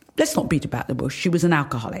 Let's not beat about the bush. She was an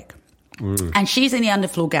alcoholic. And she's in the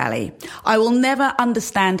underfloor galley. I will never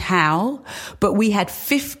understand how, but we had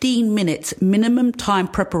 15 minutes minimum time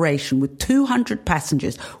preparation with 200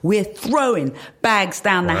 passengers. We're throwing bags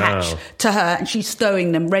down the hatch to her, and she's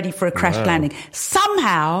stowing them ready for a crash landing.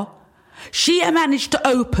 Somehow, she managed to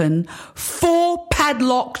open 4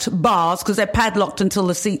 padlocked bars, because they're padlocked until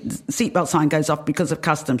the seatbelt sign goes off because of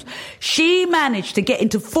customs. She managed to get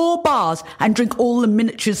into 4 bars and drink all the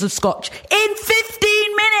miniatures of scotch in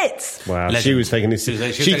 15 minutes. Wow, legend. She was taking this.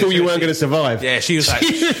 She thought you weren't going to survive. Yeah, she was like,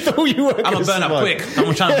 she thought you weren't I'm going to burn up quick.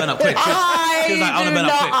 I'm trying to burn up quick. I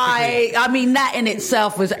mean, that in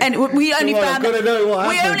itself was, and we only found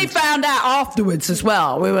out afterwards as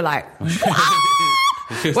well. We were like,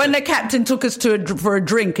 when the captain took us for a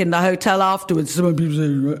drink in the hotel afterwards, some of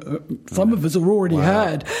us have already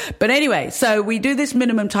heard. But anyway, so we do this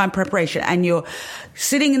minimum time preparation, and you're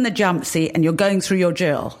sitting in the jump seat and you're going through your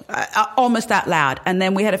drill almost out loud. And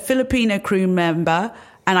then we had a Filipino crew member,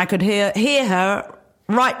 and I could hear her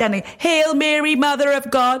right down there, Hail Mary, Mother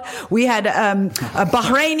of God. We had a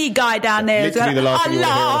Bahraini guy down there.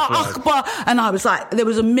 Allah Akbar. And I was like, there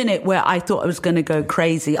was a minute where I thought I was going to go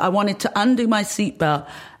crazy. I wanted to undo my seatbelt,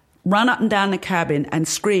 run up and down the cabin and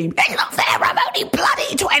scream, it's not fair, I'm only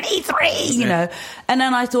bloody 23, And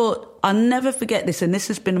then I thought, I'll never forget this, and this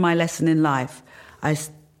has been my lesson in life. I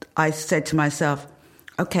said to myself,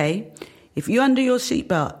 okay, if you undo your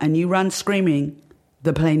seatbelt and you run screaming,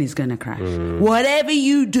 the plane is going to crash. Whatever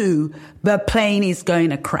you do, the plane is going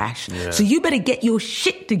to crash. Yeah. So you better get your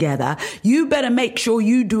shit together. You better make sure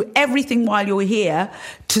you do everything while you're here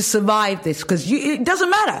to survive this, because it doesn't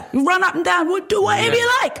matter. You run up and down, do whatever you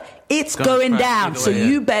like. It's going down. So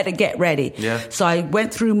you better get ready. Yeah. So I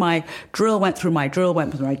went through my drill,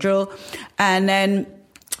 and then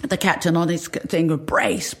the captain on his thing would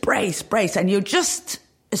brace. And you're just...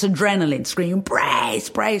 It's adrenaline screaming, brace.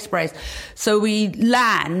 So we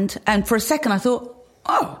land, and for a second I thought,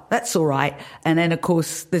 oh, that's all right. And then, of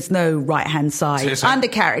course, there's no right-hand side,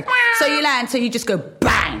 undercarriage. So you land, so you just go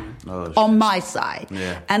bang on my side.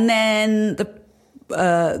 Yeah. And then the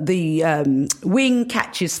wing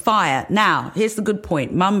catches fire. Now, here's the good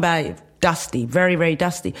point. Mumbai, dusty, very, very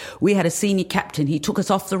dusty. We had a senior captain. He took us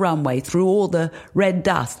off the runway through all the red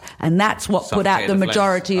dust, and that's what put out the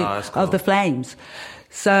majority of the flames.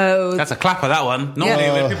 So that's a clapper, that one.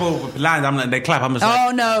 Normally when people land, I'm like, they clap. I'm just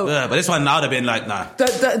like, no. But this one, I would have been like, nah.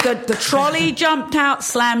 The trolley jumped out,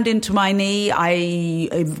 slammed into my knee.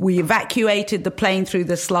 We evacuated the plane through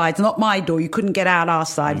the slides. Not my door. You couldn't get out our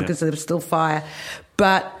side because there was still fire.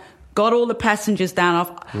 But got all the passengers down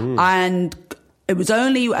off, and it was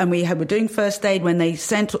only, and we were doing first aid when they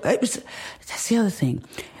sent. That's the other thing.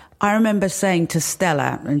 I remember saying to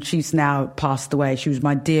Stella, and she's now passed away, she was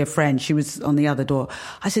my dear friend, she was on the other door.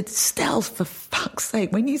 I said, Stella, for fuck's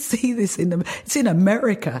sake, when you see this it's in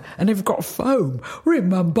America and they've got foam. We're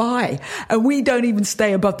in Mumbai and we don't even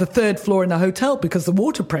stay above the third floor in the hotel because the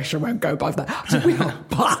water pressure won't go above that. I said, we are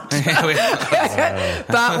fucked.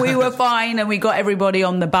 But we were fine and we got everybody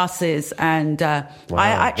on the buses, and I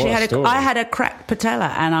actually had a cracked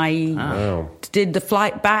patella, and I did the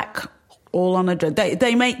flight back. All on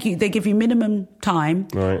they give you minimum time,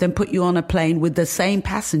 then put you on a plane with the same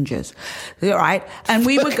passengers, right? And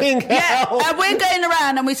we were, and we're going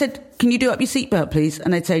around, and we said, "Can you do up your seatbelt, please?"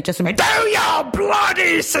 And they'd say, "Just a minute, do your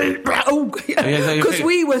bloody seatbelt," because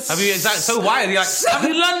we were. So why? You're like, have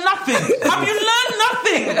you learned nothing? Have you learned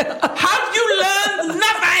nothing? Have you learned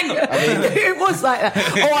nothing? It was like that.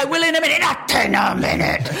 I will in a minute. Not in a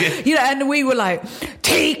minute. And we were like,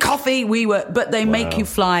 tea, coffee. But they make you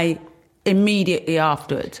fly immediately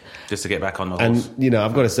afterwards, just to get back on the horse. And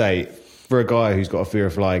I've got to say, for a guy who's got a fear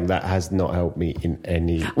of flying, that has not helped me in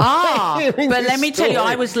any way. But let me tell you,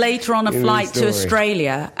 I was later on a flight to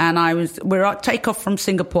Australia, and we're at takeoff from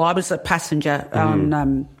Singapore. I was a passenger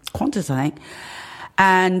on Qantas, I think.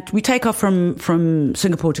 And we take off from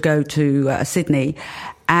Singapore to go to Sydney.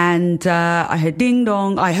 And I heard ding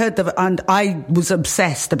dong. And I was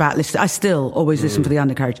obsessed about listening. I still always listen for the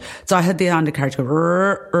undercarriage. So I heard the undercarriage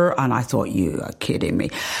go, and I thought, you are kidding me.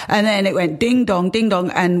 And then it went ding dong, ding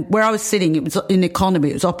dong. And where I was sitting, it was in economy.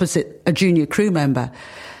 It was opposite a junior crew member.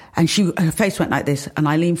 And her face went like this. And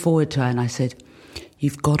I leaned forward to her and I said,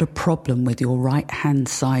 "You've got a problem with your right-hand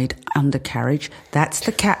side undercarriage. That's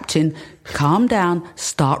the captain. Calm down.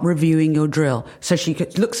 Start reviewing your drill." So she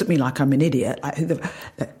looks at me like I'm an idiot.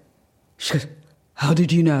 She goes, "How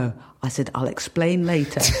did you know?" I said, "I'll explain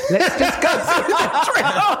later. Let's just go through the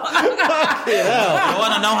drill." You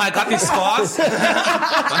want to know how I got these scars?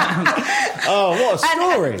 Oh, what a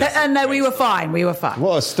story. And no, we were fine.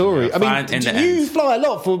 What a story. I mean, you fly a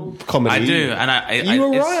lot for comedy. I do. And you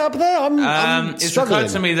were right up there. I'm it's struggling.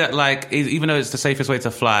 occurred to me that, even though it's the safest way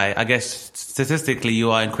to fly, I guess statistically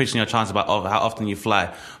you are increasing your chance of how often you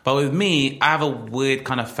fly. But with me, I have a weird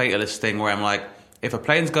kind of fatalist thing where I'm like, if a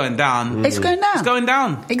plane's going down, it's going down. It's going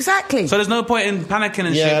down. Exactly. So there's no point in panicking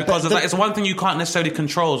and shit, because it's one thing you can't necessarily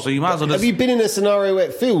control. So you might as well just... Have you been in a scenario where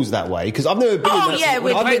it feels that way? Because I've never been in that.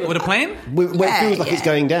 With a plane? Where it feels like it's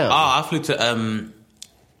going down. I flew to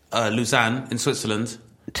Lausanne in Switzerland.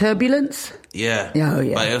 Turbulence? Yeah. Oh,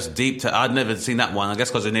 yeah. But it was deep. I'd never seen that one. I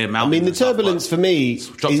guess because they're near mountains. I mean, the turbulence for me...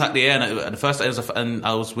 Dropped out the air. And the first, and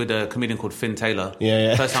I was with a comedian called Finn Taylor.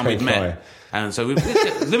 Yeah. First time we'd met. And so we a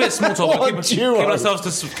little bit small talk, keeping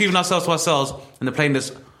ourselves to ourselves, and the plane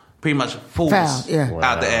just pretty much falls out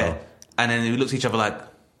the air. And then we looked at each other like,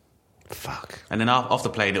 fuck. And then off the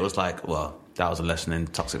plane, it was like, well, that was a lesson in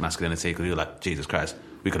toxic masculinity, because we were like, Jesus Christ,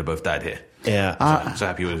 we could have both died here. Yeah. I'm so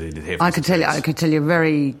happy we did here. I could tell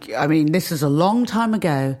you this is a long time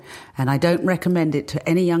ago, and I don't recommend it to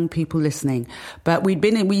any young people listening, but we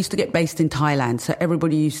used to get based in Thailand, so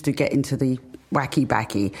everybody used to get into the wacky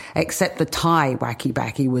backy, except the Thai wacky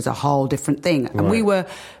backy was a whole different thing. And we were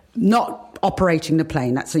not operating the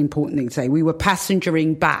plane. That's the important thing to say. We were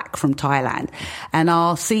passengering back from Thailand. And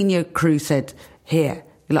our senior crew said, "Here,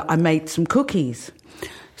 look, I made some cookies."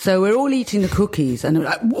 So we're all eating the cookies, and we're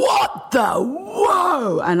like, "What the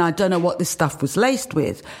whoa?" And I don't know what this stuff was laced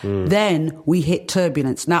with. Then we hit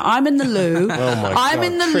turbulence. Now I'm in the loo. I'm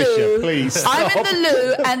in the loo. Please stop. I'm in the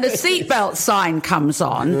loo, and the seatbelt sign comes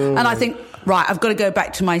on, and I think, right, I've got to go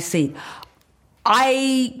back to my seat.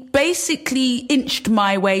 I basically inched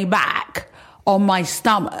my way back on my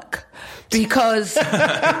stomach because and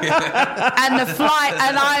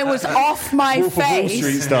I was off my face. Wall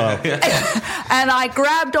Street style. And I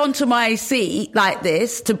grabbed onto my seat like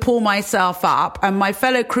this to pull myself up, and my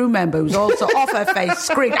fellow crew member was also off her face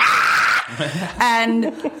screamed, "Ah!"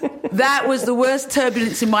 And that was the worst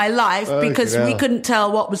turbulence in my life because we couldn't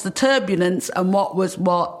tell what was the turbulence and what was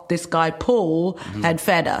what this guy Paul had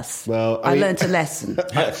fed us. Well, I learned a lesson.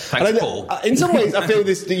 Thanks, Paul. In some ways, I feel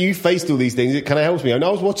that you faced all these things. It kind of helps me. I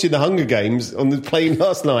was watching the Hunger Games on the plane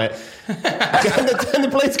last night, and the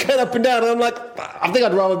plane's going up and down, and I'm like, I think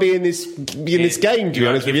I'd rather be in this game. To be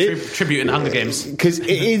honest with you, tribute in Hunger Games because it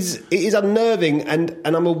is unnerving, and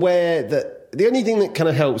I'm aware that. The only thing that kind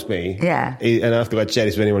of helps me, is, and I feel like I'd share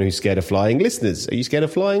this with anyone who's scared of flying. Listeners, are you scared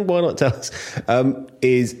of flying? Why not tell us?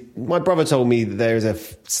 Is my brother told me that there is a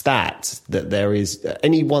stat that there is, at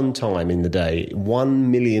any one time in the day,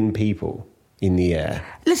 1 million people in the air.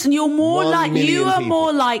 Listen, you're more likely to come. Am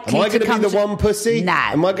I going to be the one pussy? No.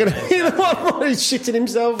 Am I going to be the one who's shitting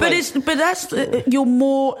himself? But you're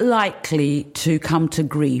more likely to come to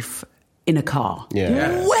grief in a car.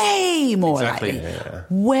 Yeah. Way more likely. Yeah.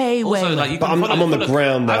 Way. But I'm on the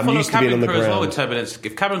ground now. I'm used to being on the ground. As well with turbulence.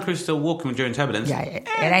 If cabin crew's still walking during turbulence... Yeah, it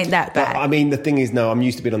ain't that bad. But, I mean, the thing is, no, I'm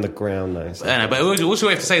used to being on the ground now. So. Yeah, but also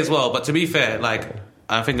we have to say as well, but to be fair, like,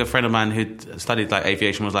 I think a friend of mine who studied like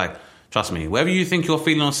aviation was like, trust me, wherever you think you're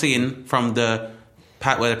feeling or seeing from where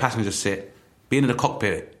the passengers sit, being in the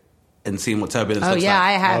cockpit and seeing what turbulence looks like.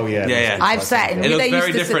 I have. Oh, yeah. Yeah. I've sat in. It looks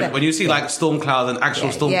very different when you see like storm clouds and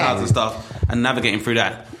actual storm clouds and stuff and navigating through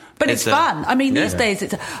that. But it's fun. I mean, these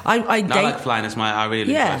days, I like flying. I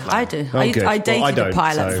really like flying. I do. I dated a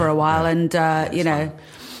pilot for a while, and you know.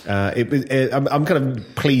 I'm kind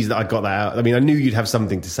of pleased that I got that out. I mean, I knew you'd have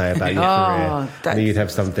something to say about your career. I knew you'd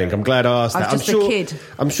have something. I'm glad I asked that. I'm just a kid.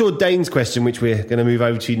 I'm sure Dane's question, which we're going to move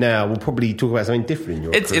over to now, will probably talk about something different in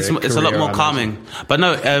your career. It's a lot more calming. But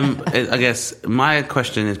no, I guess my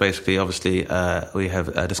question is basically, obviously, we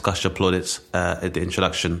have discussed your plaudits at the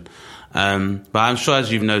introduction. But I'm sure,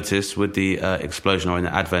 as you've noticed, with the explosion or in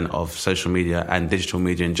the advent of social media and digital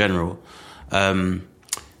media in general,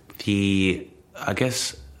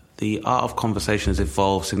 the art of conversation has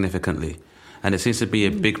evolved significantly, and it seems to be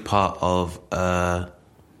a big part of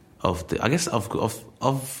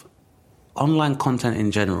online content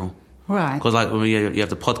in general. Right. Because like when you have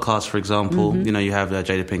the podcast, for example, you know, you have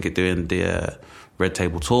Jada Pinkett doing the Red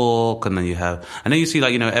Table Talk, and then you see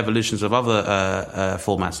like, you know, evolutions of other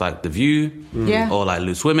formats like The View, or like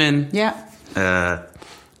Loose Women. Yeah.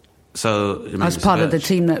 So I was part of the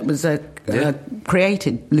team that was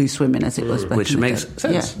created Loose Women, as it was back which in the makes day.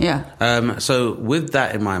 sense. Yeah. So with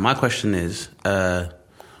that in mind, my question is,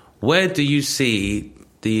 where do you see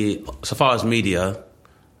so far as media,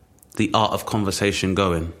 the art of conversation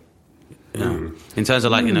going? You know, in terms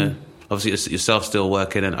of like, you know, obviously yourself still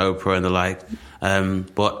working and Oprah and the like,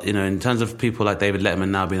 but you know, in terms of people like David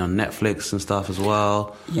Letterman now being on Netflix and stuff as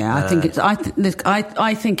well. Yeah, I think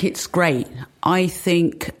I think it's great. I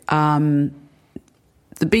think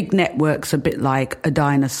the big network's a bit like a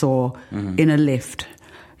dinosaur in a lift,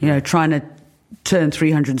 you know, trying to turn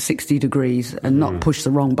 360 degrees and not push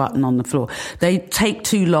the wrong button on the floor. They take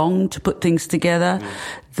too long to put things together.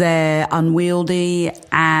 They're unwieldy,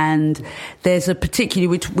 and there's a particular,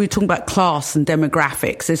 we're talking about class and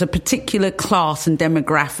demographics. There's a particular class and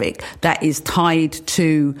demographic that is tied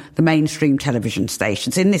to the mainstream television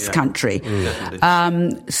stations in this country.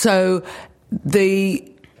 So the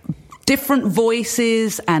different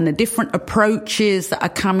voices and the different approaches that are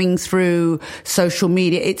coming through social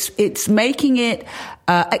media, it's making it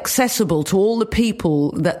accessible to all the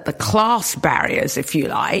people that the class barriers, if you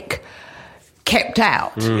like, kept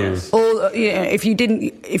out. Yes. Or you know, if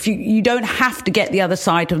you don't have to get the other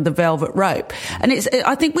side of the velvet rope. And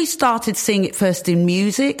I think we started seeing it first in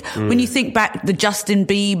music. When you think back, the Justin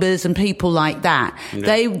Biebers and people like that,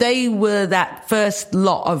 they were that first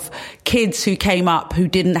lot of kids who came up who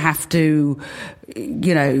didn't have to,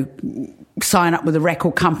 you know, sign up with a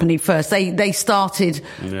record company first. They started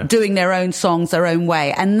doing their own songs their own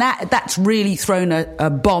way, and that's really thrown a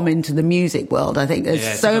bomb into the music world. I think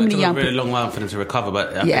there's so many young people. It's a really long while for them to recover,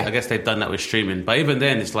 but I guess they've done that with streaming. But even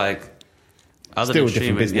then, it's like other still than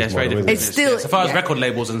streaming, it's very different. It's still as far as record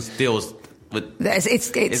labels and deals. But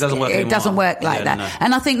it doesn't work like that. No.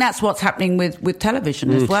 And I think that's what's happening with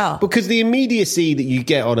television as well. Because the immediacy that you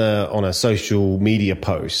get on a social media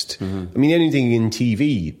post, I mean, the only thing in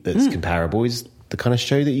TV that's comparable is the kind of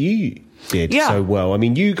show that you did so well. I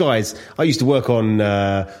mean, you guys, I used to work on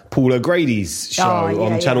Paul O'Grady's show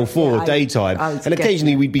on Channel 4 daytime, and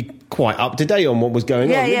occasionally we'd be quite up to date on what was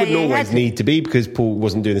going on. We wouldn't always need to be because Paul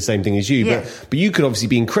wasn't doing the same thing as you, but you could obviously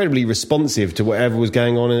be incredibly responsive to whatever was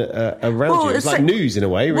going on around you. It was like news in a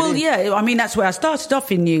way, really. Well, yeah, I mean, that's where I started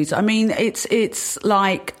off in news. I mean, it's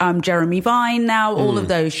like Jeremy Vine now, all of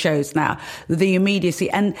those shows now, the immediacy.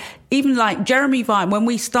 And even like Jeremy Vine, when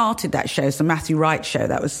we started that show, it's the Matthew Wright show,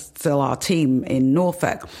 that was still our team in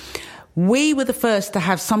Norfolk. We were the first to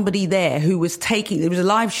have somebody there who was it was a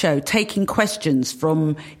live show, taking questions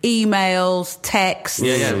from emails, texts,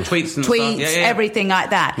 tweets, everything like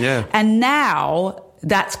that. Yeah. And now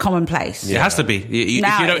that's commonplace. It has to be. If you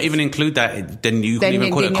don't even include that, then you can't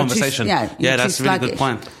even call it a conversation. That's a really good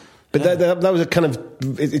point. But that was a kind of,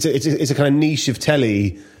 it's a kind of niche of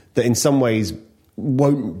telly that in some ways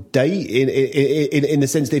won't date in the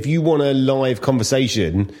sense that if you want a live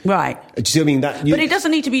conversation, right? Do you see what I mean? But it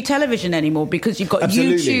doesn't need to be television anymore because you've got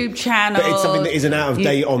YouTube channels. But it's something that isn't out of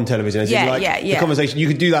date on television. The conversation, you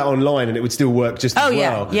could do that online and it would still work just as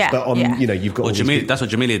well. But on, you've got. Well, that's what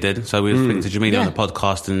Jamelia did. So we were speaking to Jamelia on the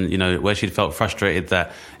podcast, and where she'd felt frustrated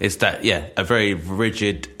that it's a very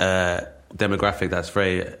rigid demographic that's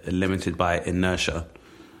very limited by inertia.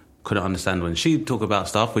 Couldn't understand when she talk about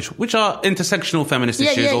stuff which are intersectional feminist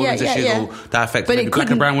issues or issues that affect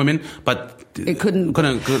black and brown women, but it couldn't.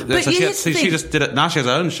 So she just did it. Now she has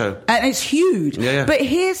her own show, and it's huge. But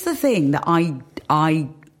here's the thing that I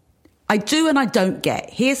do and I don't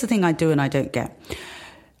get. Here's the thing I do and I don't get.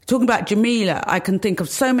 Talking about Jamelia, I can think of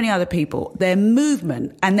so many other people. Their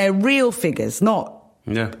movement and their real figures, not.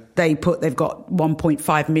 Yeah. They've got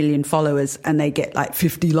 1.5 million followers and they get like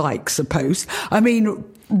 50 likes a post. I mean,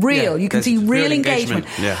 you can see real engagement.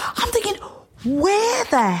 Yeah. I'm thinking, where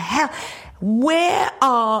the hell?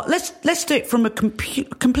 Let's do it from a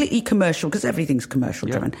completely commercial, because everything's commercial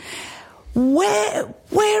driven. Where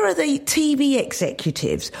are the TV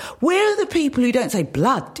executives? Where are the people who don't say,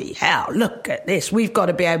 bloody hell, look at this, we've got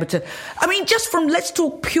to be able to... I mean, let's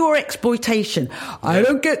talk pure exploitation. I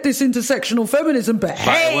don't get this intersectional feminism, but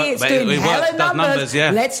it's doing hella numbers.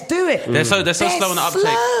 Let's do it. They're so slow on the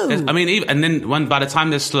uptake. I mean, and then by the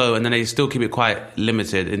time they're slow, and then they still keep it quite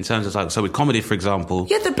limited in terms of, like, so with comedy, for example...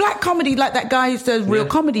 Yeah, the black comedy, like that guy who's the Real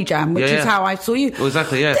Comedy Jam, which is how I saw you. Well,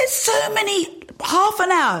 exactly, yeah. There's so many, half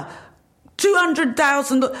an hour...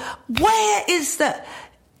 200,000. Where is that?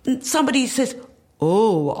 Somebody says,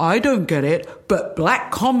 oh, I don't get it, but black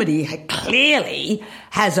comedy clearly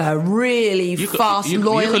has a really fast,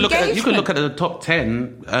 loyal engagement. You could look at the top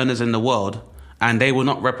 10 earners in the world, and they will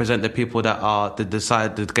not represent the people that are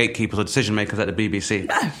the gatekeepers or decision makers at the BBC.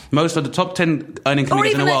 No. Most of the top 10 earning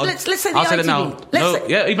comedians in the world. Let's say I'll say that now.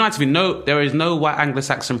 Even ITV. No, there is no white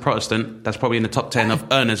Anglo-Saxon Protestant that's probably in the top 10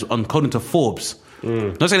 of earners according to Forbes.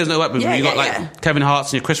 Not saying there's no white people. You got like Kevin Hart's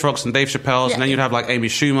and your Chris Rocks and Dave Chappelle's, and then you'd have like Amy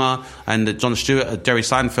Schumer and Jon Stewart, Jerry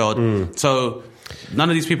Seinfeld. So none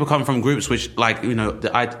of these people come from groups which, like, the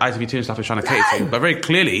ITV2 and stuff is trying to cater to. But very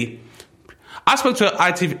clearly, I spoke to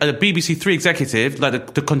a BBC Three executive,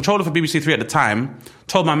 like the controller for BBC Three at the time,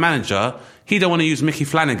 told my manager he don't want to use Mickey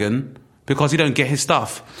Flanagan because he don't get his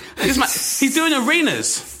stuff. He's doing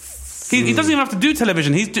arenas. He doesn't even have to do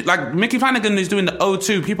television. He's like Mickey Flanagan is doing the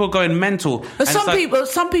O2. People are going mental. But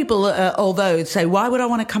some people, although say, "Why would I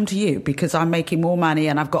want to come to you? Because I'm making more money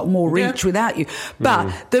and I've got more reach without you."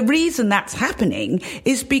 But the reason that's happening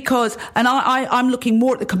is because, and I'm looking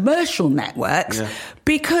more at the commercial networks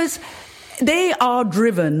because they are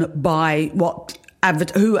driven by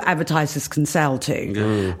who advertisers can sell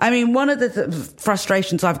to. I mean, one of the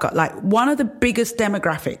frustrations I've got, like one of the biggest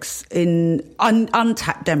demographics in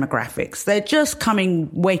untapped demographics, they're just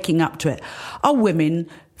waking up to it, are women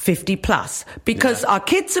 50 plus, because our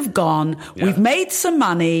kids have gone, we've made some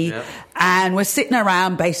money, and we're sitting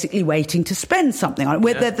around basically waiting to spend something on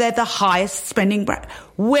it. They're the highest spending bracket.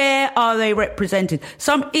 Where are they represented?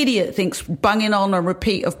 Some idiot thinks bunging on a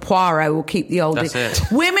repeat of Poirot will keep the oldest.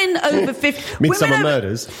 Women over 50... Midsummer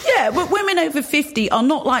Murders. Yeah, but women over 50 are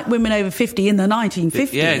not like women over 50 in the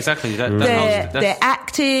 1950s. Yeah, exactly. They're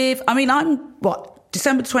active. I mean,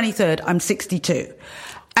 December 23rd, I'm 62.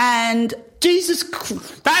 And... Jesus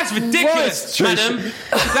Christ. That's ridiculous, madam.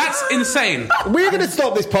 That's insane. We're going to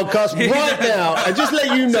stop this podcast right now and just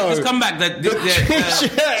let you know. Just come back.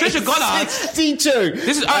 Trisha Goddard.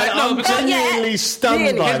 62. I'm genuinely stunned by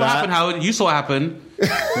Here's that. what happened, Howard. You saw what happened.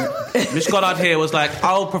 Miss Goddard here was like,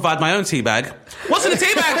 I'll provide my own tea bag. What's in the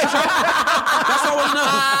tea bag? That's what I want to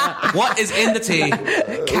know. What is in the tea?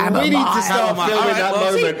 Chamomile. We need to start filming that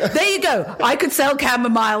moment. See, there you go. I could sell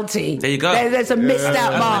chamomile tea. There you go. There's a missed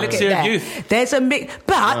out market elixir of there. youth. There's a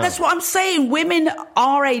but that's what I'm saying. Women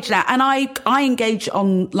our age now, and I engage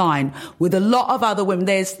online with a lot of other women.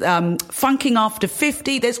 There's Funking After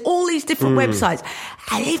 50. There's all these different websites,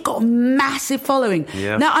 and they've got a massive following.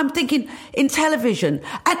 Yeah. Now I'm thinking in television,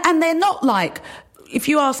 and they're not like. If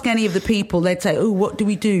you ask any of the people, they'd say, oh, what do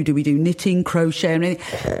we do? Do we do knitting, crochet, and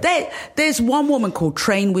anything? There's one woman called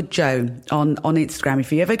Train with Jo on Instagram.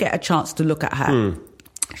 If you ever get a chance to look at her,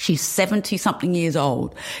 she's 70-something years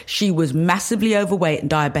old. She was massively overweight and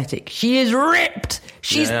diabetic. She is ripped.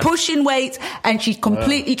 She's pushing weight and she's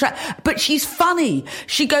completely but she's funny.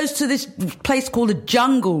 She goes to this place called a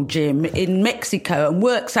jungle gym in Mexico and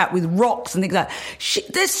works out with rocks and things like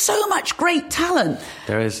that. There's so much great talent.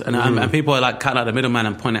 There is. And people are like cutting out the middleman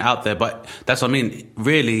and pointing it out there. But that's what I mean.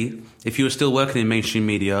 Really, if you were still working in mainstream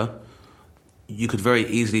media, you could very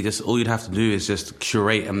easily all you'd have to do is just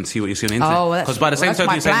curate and see what you see on the internet. Because by the same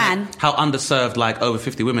token, you're saying how underserved like over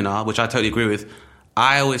 50 women are, which I totally agree with.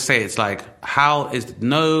 I always say it's like, how is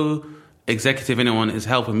no executive anyone is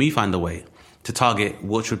helping me find a way to target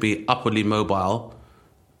which would be upwardly mobile,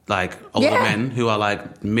 like older men who are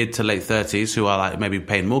like mid to late 30s, who are like maybe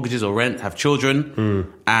paying mortgages or rent, have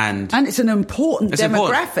children, and it's an important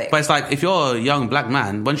demographic. But it's like if you're a young black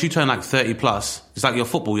man, once you turn like 30 plus, it's like your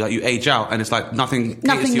football, like you age out, and it's like nothing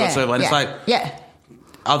caters to you whatsoever. And it's like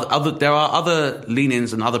there are other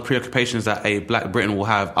leanings and other preoccupations that a black Britain will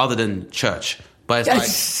have other than church. But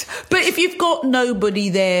it's like, but if you've got nobody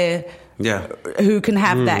there. Yeah. Who can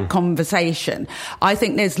have that conversation? I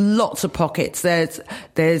think there's lots of pockets. There's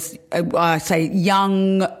I say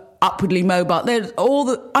young, upwardly mobile. There's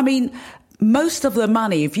most of the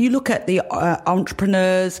money. If you look at the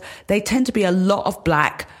entrepreneurs, they tend to be a lot of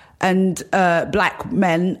black and black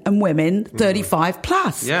men and women, 35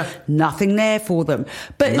 plus. Yeah, nothing there for them.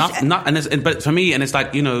 But but for me, and it's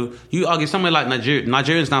like you argue somewhere like Nigeria.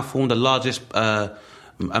 Nigerians now form the largest.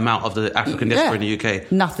 Amount of the African diaspora in the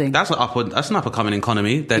UK. Nothing. That's an up-and-coming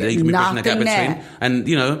economy that you can be bridging the gap between. And,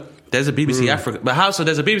 there's a BBC Africa. But how? So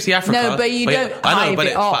there's a BBC Africa. No, but you don't I know,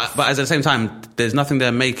 but at the same time, there's nothing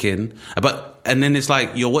they're making. And then it's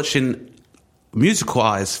like you're watching musical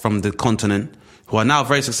artists from the continent who are now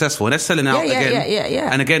very successful. And they're selling out again.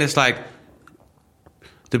 Yeah. And again, it's like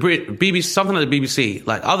the BBC, something like the BBC.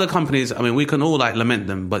 Like other companies, I mean, we can all like lament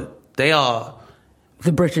them, but they are...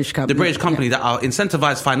 The British company that are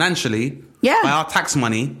incentivized financially by our tax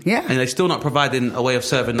money, and they're still not providing a way of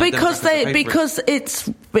serving. Because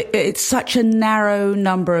it's such a narrow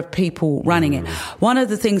number of people running it. One of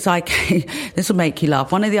the things this will make you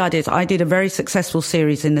laugh. One of the ideas, I did a very successful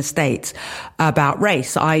series in the States about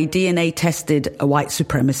race. I DNA tested a white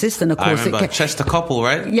supremacist, and of course, I remember Chester Koppel,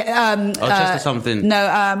 right? Yeah, Chester something. No,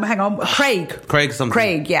 hang on, Craig something.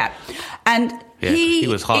 Craig, yeah, and. Yeah, he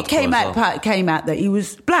was hardcore. It came out that he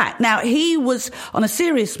was black. Now, he was, on a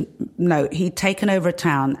serious note, he'd taken over a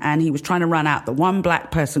town and he was trying to run out the one black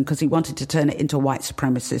person because he wanted to turn it into a white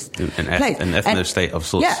supremacist place. An ethno state of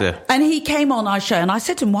sorts, yeah. And he came on our show and I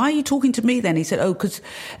said to him, why are you talking to me then? He said, because,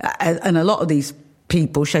 and a lot of these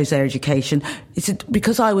people shows their education. He said,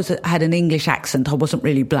 because I had an English accent, I wasn't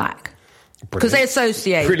really black. Because they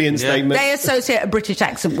associate... Brilliant statement. They associate a British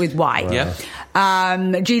accent with white. Wow.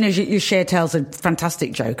 Yeah. Gina Yushir tells a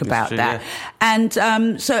fantastic joke about that. Yeah.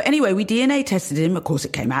 And so anyway, we DNA tested him. Of course,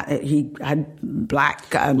 it came out that he had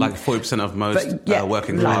black... like 40% of most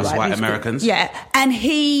working class white Americans. Yeah. And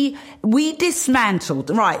we dismantled,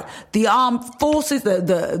 the armed forces,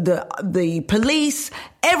 the police,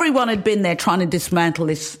 everyone had been there trying to dismantle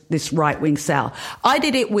this right-wing cell. I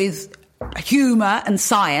did it with... humour and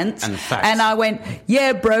science, and facts. And I went,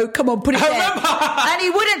 yeah, bro, come on, put it there. And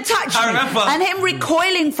he wouldn't touch me. And him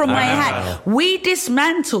recoiling from my hand. We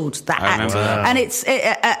dismantled that act. And it's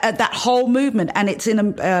that whole movement. And it's in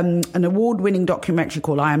an award-winning documentary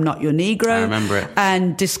called I Am Not Your Negro. I remember it.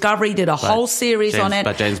 And Discovery did a whole series on it.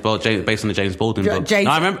 By based on the James Baldwin book.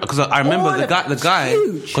 I remember the guy,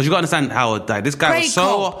 because you got to understand how this guy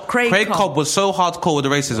Craig Cobb was so hardcore with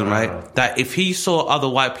the racism, right? That if he saw other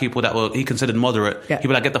white people that were he considered moderate, he'd be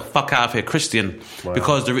like, get the fuck out of here, Christian.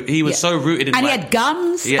 Because he was so rooted in... And he had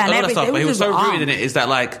guns and everything. Stuff, but he was so rooted in it, is that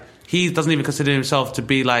like, he doesn't even consider himself to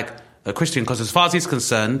be like a Christian, because as far as he's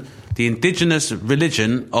concerned, the indigenous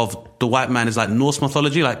religion of the white man is like Norse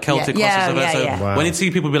mythology, like Celtic. Wow. When you see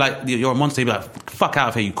people be like, "You're a monster," he'd be like, "Fuck out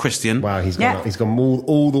of here, you Christian!" Wow, he's gone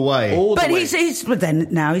all the way.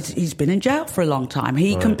 He's been in jail for a long time.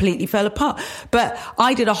 He completely fell apart. But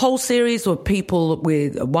I did a whole series of people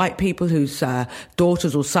with white people whose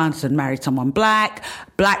daughters or sons had married someone black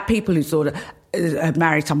people whose daughter had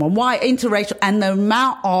married someone white, interracial, and the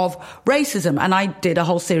amount of racism. And I did a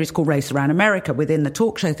whole series called Race Around America within the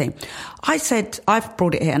talk show thing. I've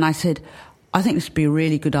brought it here, and I said, I think this would be a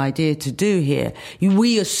really good idea to do here.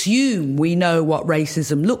 We assume we know what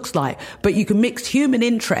racism looks like, but you can mix human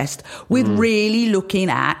interest with really looking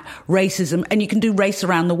at racism, and you can do race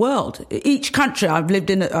around the world. Each country, I've lived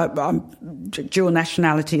in, dual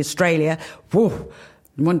nationality, Australia. Whoa.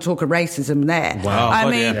 You want to talk of racism there?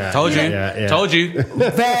 Wow! Told you.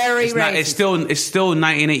 Very racist. It's still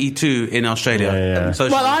 1982 in Australia.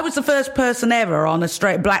 Well, I was the first person ever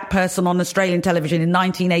black person on Australian television in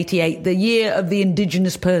 1988, the year of the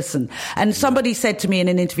Indigenous person. And somebody said to me in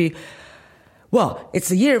an interview, "Well, it's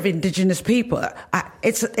the year of Indigenous people.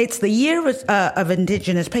 It's the year of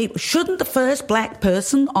Indigenous people. Shouldn't the first black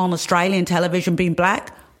person on Australian television be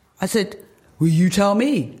black?" I said, "Well, you tell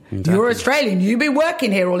me. Exactly. You're Australian. You've been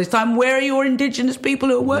working here all this time. Where are your Indigenous people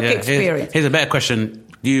who are work experience?" Here's a better question.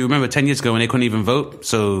 Do you remember 10 years ago when they couldn't even vote?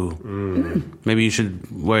 So maybe you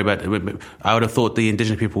should worry about it. I would have thought the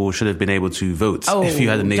Indigenous people should have been able to vote if you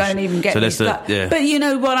had a nation. Don't even get me started. But you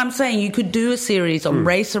know what I'm saying? You could do a series on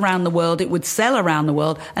race around the world. It would sell around the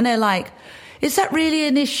world. And they're like, is that really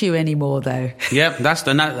an issue anymore, though? Yeah, that is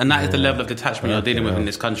the level of detachment you're dealing with in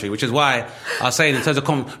this country, which is why I say in terms of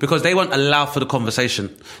because they won't allow for the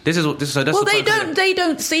conversation. They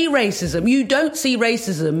don't see racism. You don't see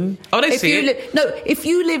racism. Oh, they see it. If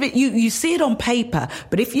you live it, you see it on paper.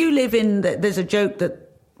 But if you live in, there's a joke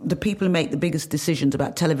that the people who make the biggest decisions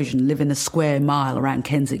about television live in a square mile around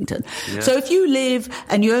Kensington. Yeah. So if you live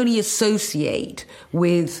and you only associate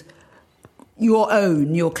with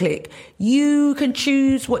your clique, you can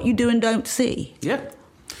choose what you do and don't see. Yeah.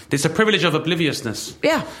 It's a privilege of obliviousness.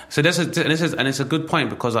 Yeah. So it's a good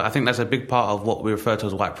point, because I think that's a big part of what we refer to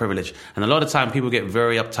as white privilege. And a lot of the time people get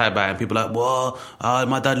very uptight by it, and people are like, well,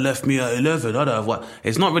 my dad left me at 11. I don't have what.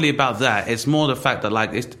 It's not really about that. It's more the fact that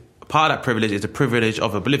it's part of that privilege is the privilege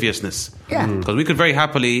of obliviousness. Yeah. Because we could very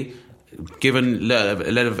happily, given a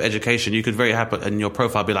level of education, you could very happily in your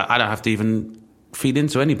profile be like, I don't have to even feed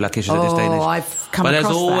into any black issues at this day and age. I've come but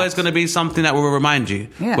across there's always going to be something that will remind you.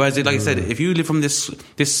 Yeah. Whereas, like you said, if you live from this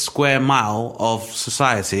square mile of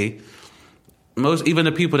society, even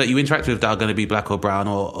the people that you interact with that are going to be black or brown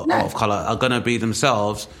or of colour are going to be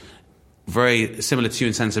themselves very similar to you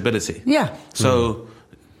in sensibility. Yeah. So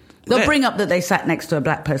they'll bring up that they sat next to a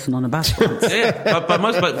black person on a bus. but a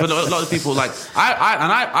lot of people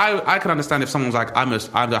I can understand if someone's like, I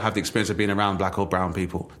don't have the experience of being around black or brown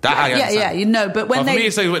people. But when they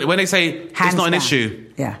say it's not an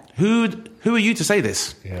issue, who are you to say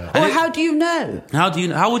this? Yeah. Or how do you know?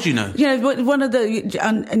 How would you know? You know, one of the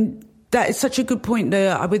and that is such a good point.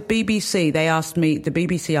 With BBC, the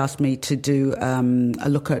BBC asked me to do a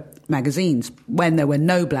look at magazines when there were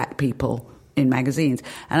no black people in magazines.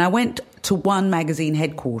 And I went to one magazine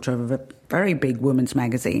headquarter of a very big women's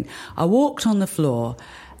magazine. I walked on the floor,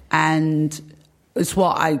 and it's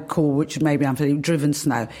what I call, which maybe I'm feeling, driven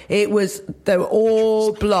snow. They were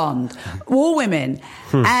all blonde, all women.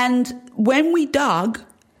 And when we dug,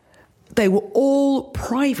 they were all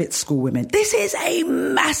private school women. This is a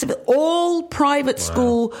massive, all private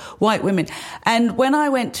school white women. And when I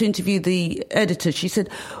went to interview the editor, she said,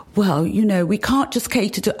 well, you know, we can't just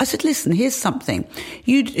cater to... I said, listen, here's something.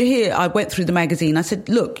 I went through the magazine. I said,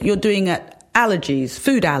 look, you're doing allergies,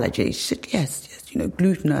 food allergies. She said, yes,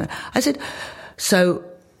 gluten. I said, so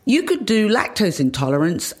you could do lactose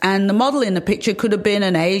intolerance, and the model in the picture could have been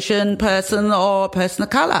an Asian person or a person of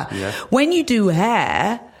colour. Yeah. When you do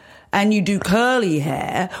hair... and you do curly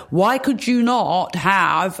hair, why could you not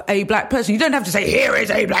have a black person? You don't have to say, here is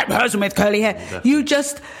a black person with curly hair. Definitely. You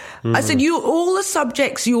just... I said, all the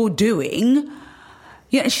subjects you're doing...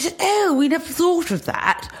 And she said, oh, we never thought of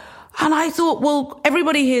that. And I thought, well,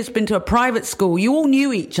 everybody here's been to a private school. You all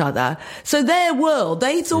knew each other. So their world,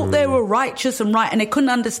 they thought they were righteous and right, and they couldn't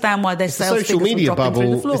understand why their sales figures were dropping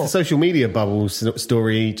through the floor. It's the social media bubble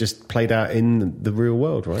story just played out in the real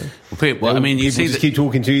world, right? Well, I mean, you see... keep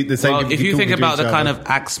talking to the same people. If you think about the kind of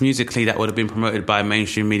acts musically that would have been promoted by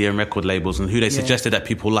mainstream media and record labels and who they suggested that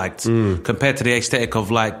people liked, compared to the aesthetic of,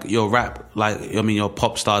 your rap, your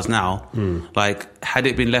pop stars now, had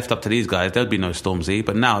it been left up to these guys, there'd be no Stormzy.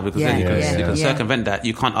 But now, because you can circumvent that,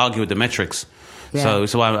 you can't argue with the metrics. Yeah.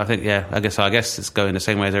 So I think, I guess it's going the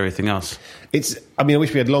same way as everything else. I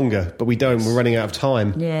wish we had longer, but we don't. We're running out of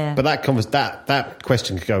time. Yeah. But that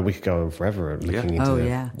question we could go on forever looking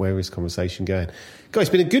into where is conversation going. God, it's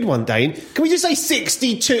been a good one, Dane. Can we just say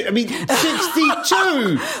 62?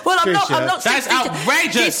 62! Well, I'm not 62. That's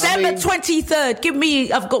outrageous. December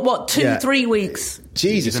 23rd. I've got, 3 weeks.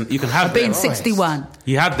 Jesus. You can have I've been 61.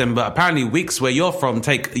 You have them, but apparently weeks where you're from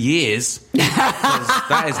take years.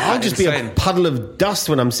 That is I'll just insane. be a puddle of dust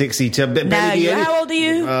when I'm 62. How old are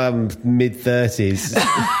you? Mid-30s.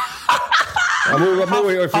 I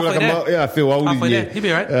feel old. Halfway there. You'll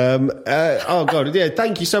be all right.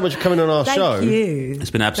 Thank you so much for coming on our show. Thank you.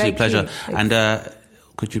 It's been an absolute pleasure. And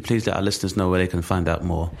could you please let our listeners know where they can find out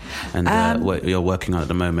more and what you're working on at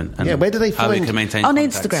the moment? And where do they find? How we can maintain on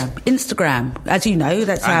contacts. Instagram, as you know,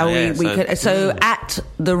 that's how we could. So at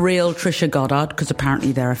the real Trisha Goddard, because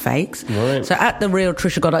apparently there are fakes. Right. So at the real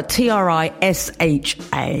Trisha Goddard,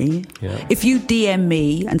 TRISHA. Yeah. If you DM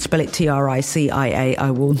me and spell it TRICIA,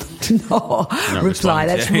 I will not reply.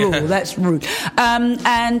 That's rude. That's rude.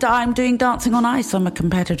 And I'm doing Dancing on Ice. I'm a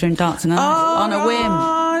competitor in Dancing on Ice on a whim.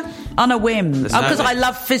 On a whim, because I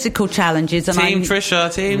love physical challenges. And Team Trisha.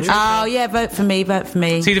 Oh yeah, vote for me.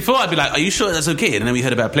 See, before I'd be like, "Are you sure that's okay?" And then we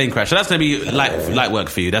heard about a plane crash. So that's going to be light work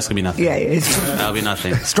for you. That's going to be nothing. Yeah, it is. That'll be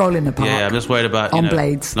nothing. Stroll in the park. Yeah, I'm just worried about on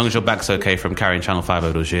blades. As long as your back's okay from carrying Channel 5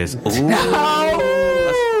 over those years. That's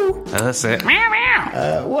it.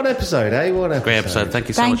 What episode, eh? What episode? Great episode. Thank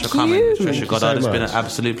you so much for coming, Trisha Goddard. It's been an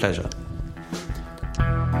absolute pleasure.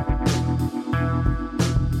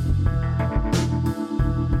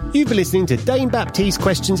 You've been listening to Dane Baptiste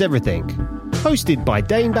Questions Everything, hosted by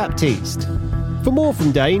Dane Baptiste. For more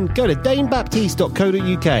from Dane, go to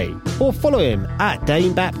danebaptiste.co.uk or follow him at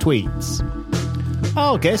DaneBapTweets.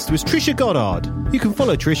 Our guest was Trisha Goddard. You can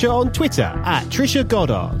follow Trisha on Twitter at Trisha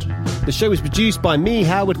Goddard. The show was produced by me,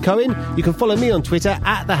 Howard Cohen. You can follow me on Twitter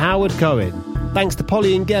at The Howard Cohen. Thanks to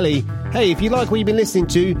Polly and Gelly. Hey, if you like what you've been listening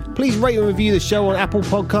to, please rate and review the show on Apple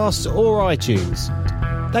Podcasts or iTunes.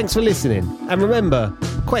 Thanks for listening, and remember,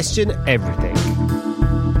 question everything.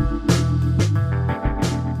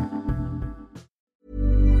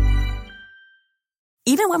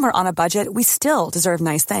 Even when we're on a budget, we still deserve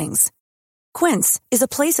nice things. Quince is a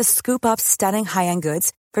place to scoop up stunning high-end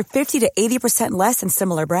goods for 50 to 80% less than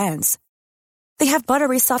similar brands. They have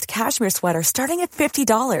buttery soft cashmere sweaters starting at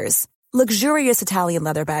 $50, luxurious Italian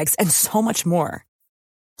leather bags, and so much more.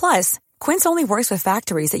 Plus, Quince only works with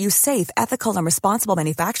factories that use safe, ethical, and responsible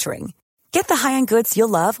manufacturing. Get the high-end goods you'll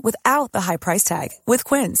love without the high price tag with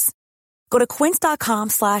Quince. Go to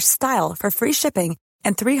quince.com/style for free shipping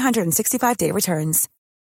and 365-day returns.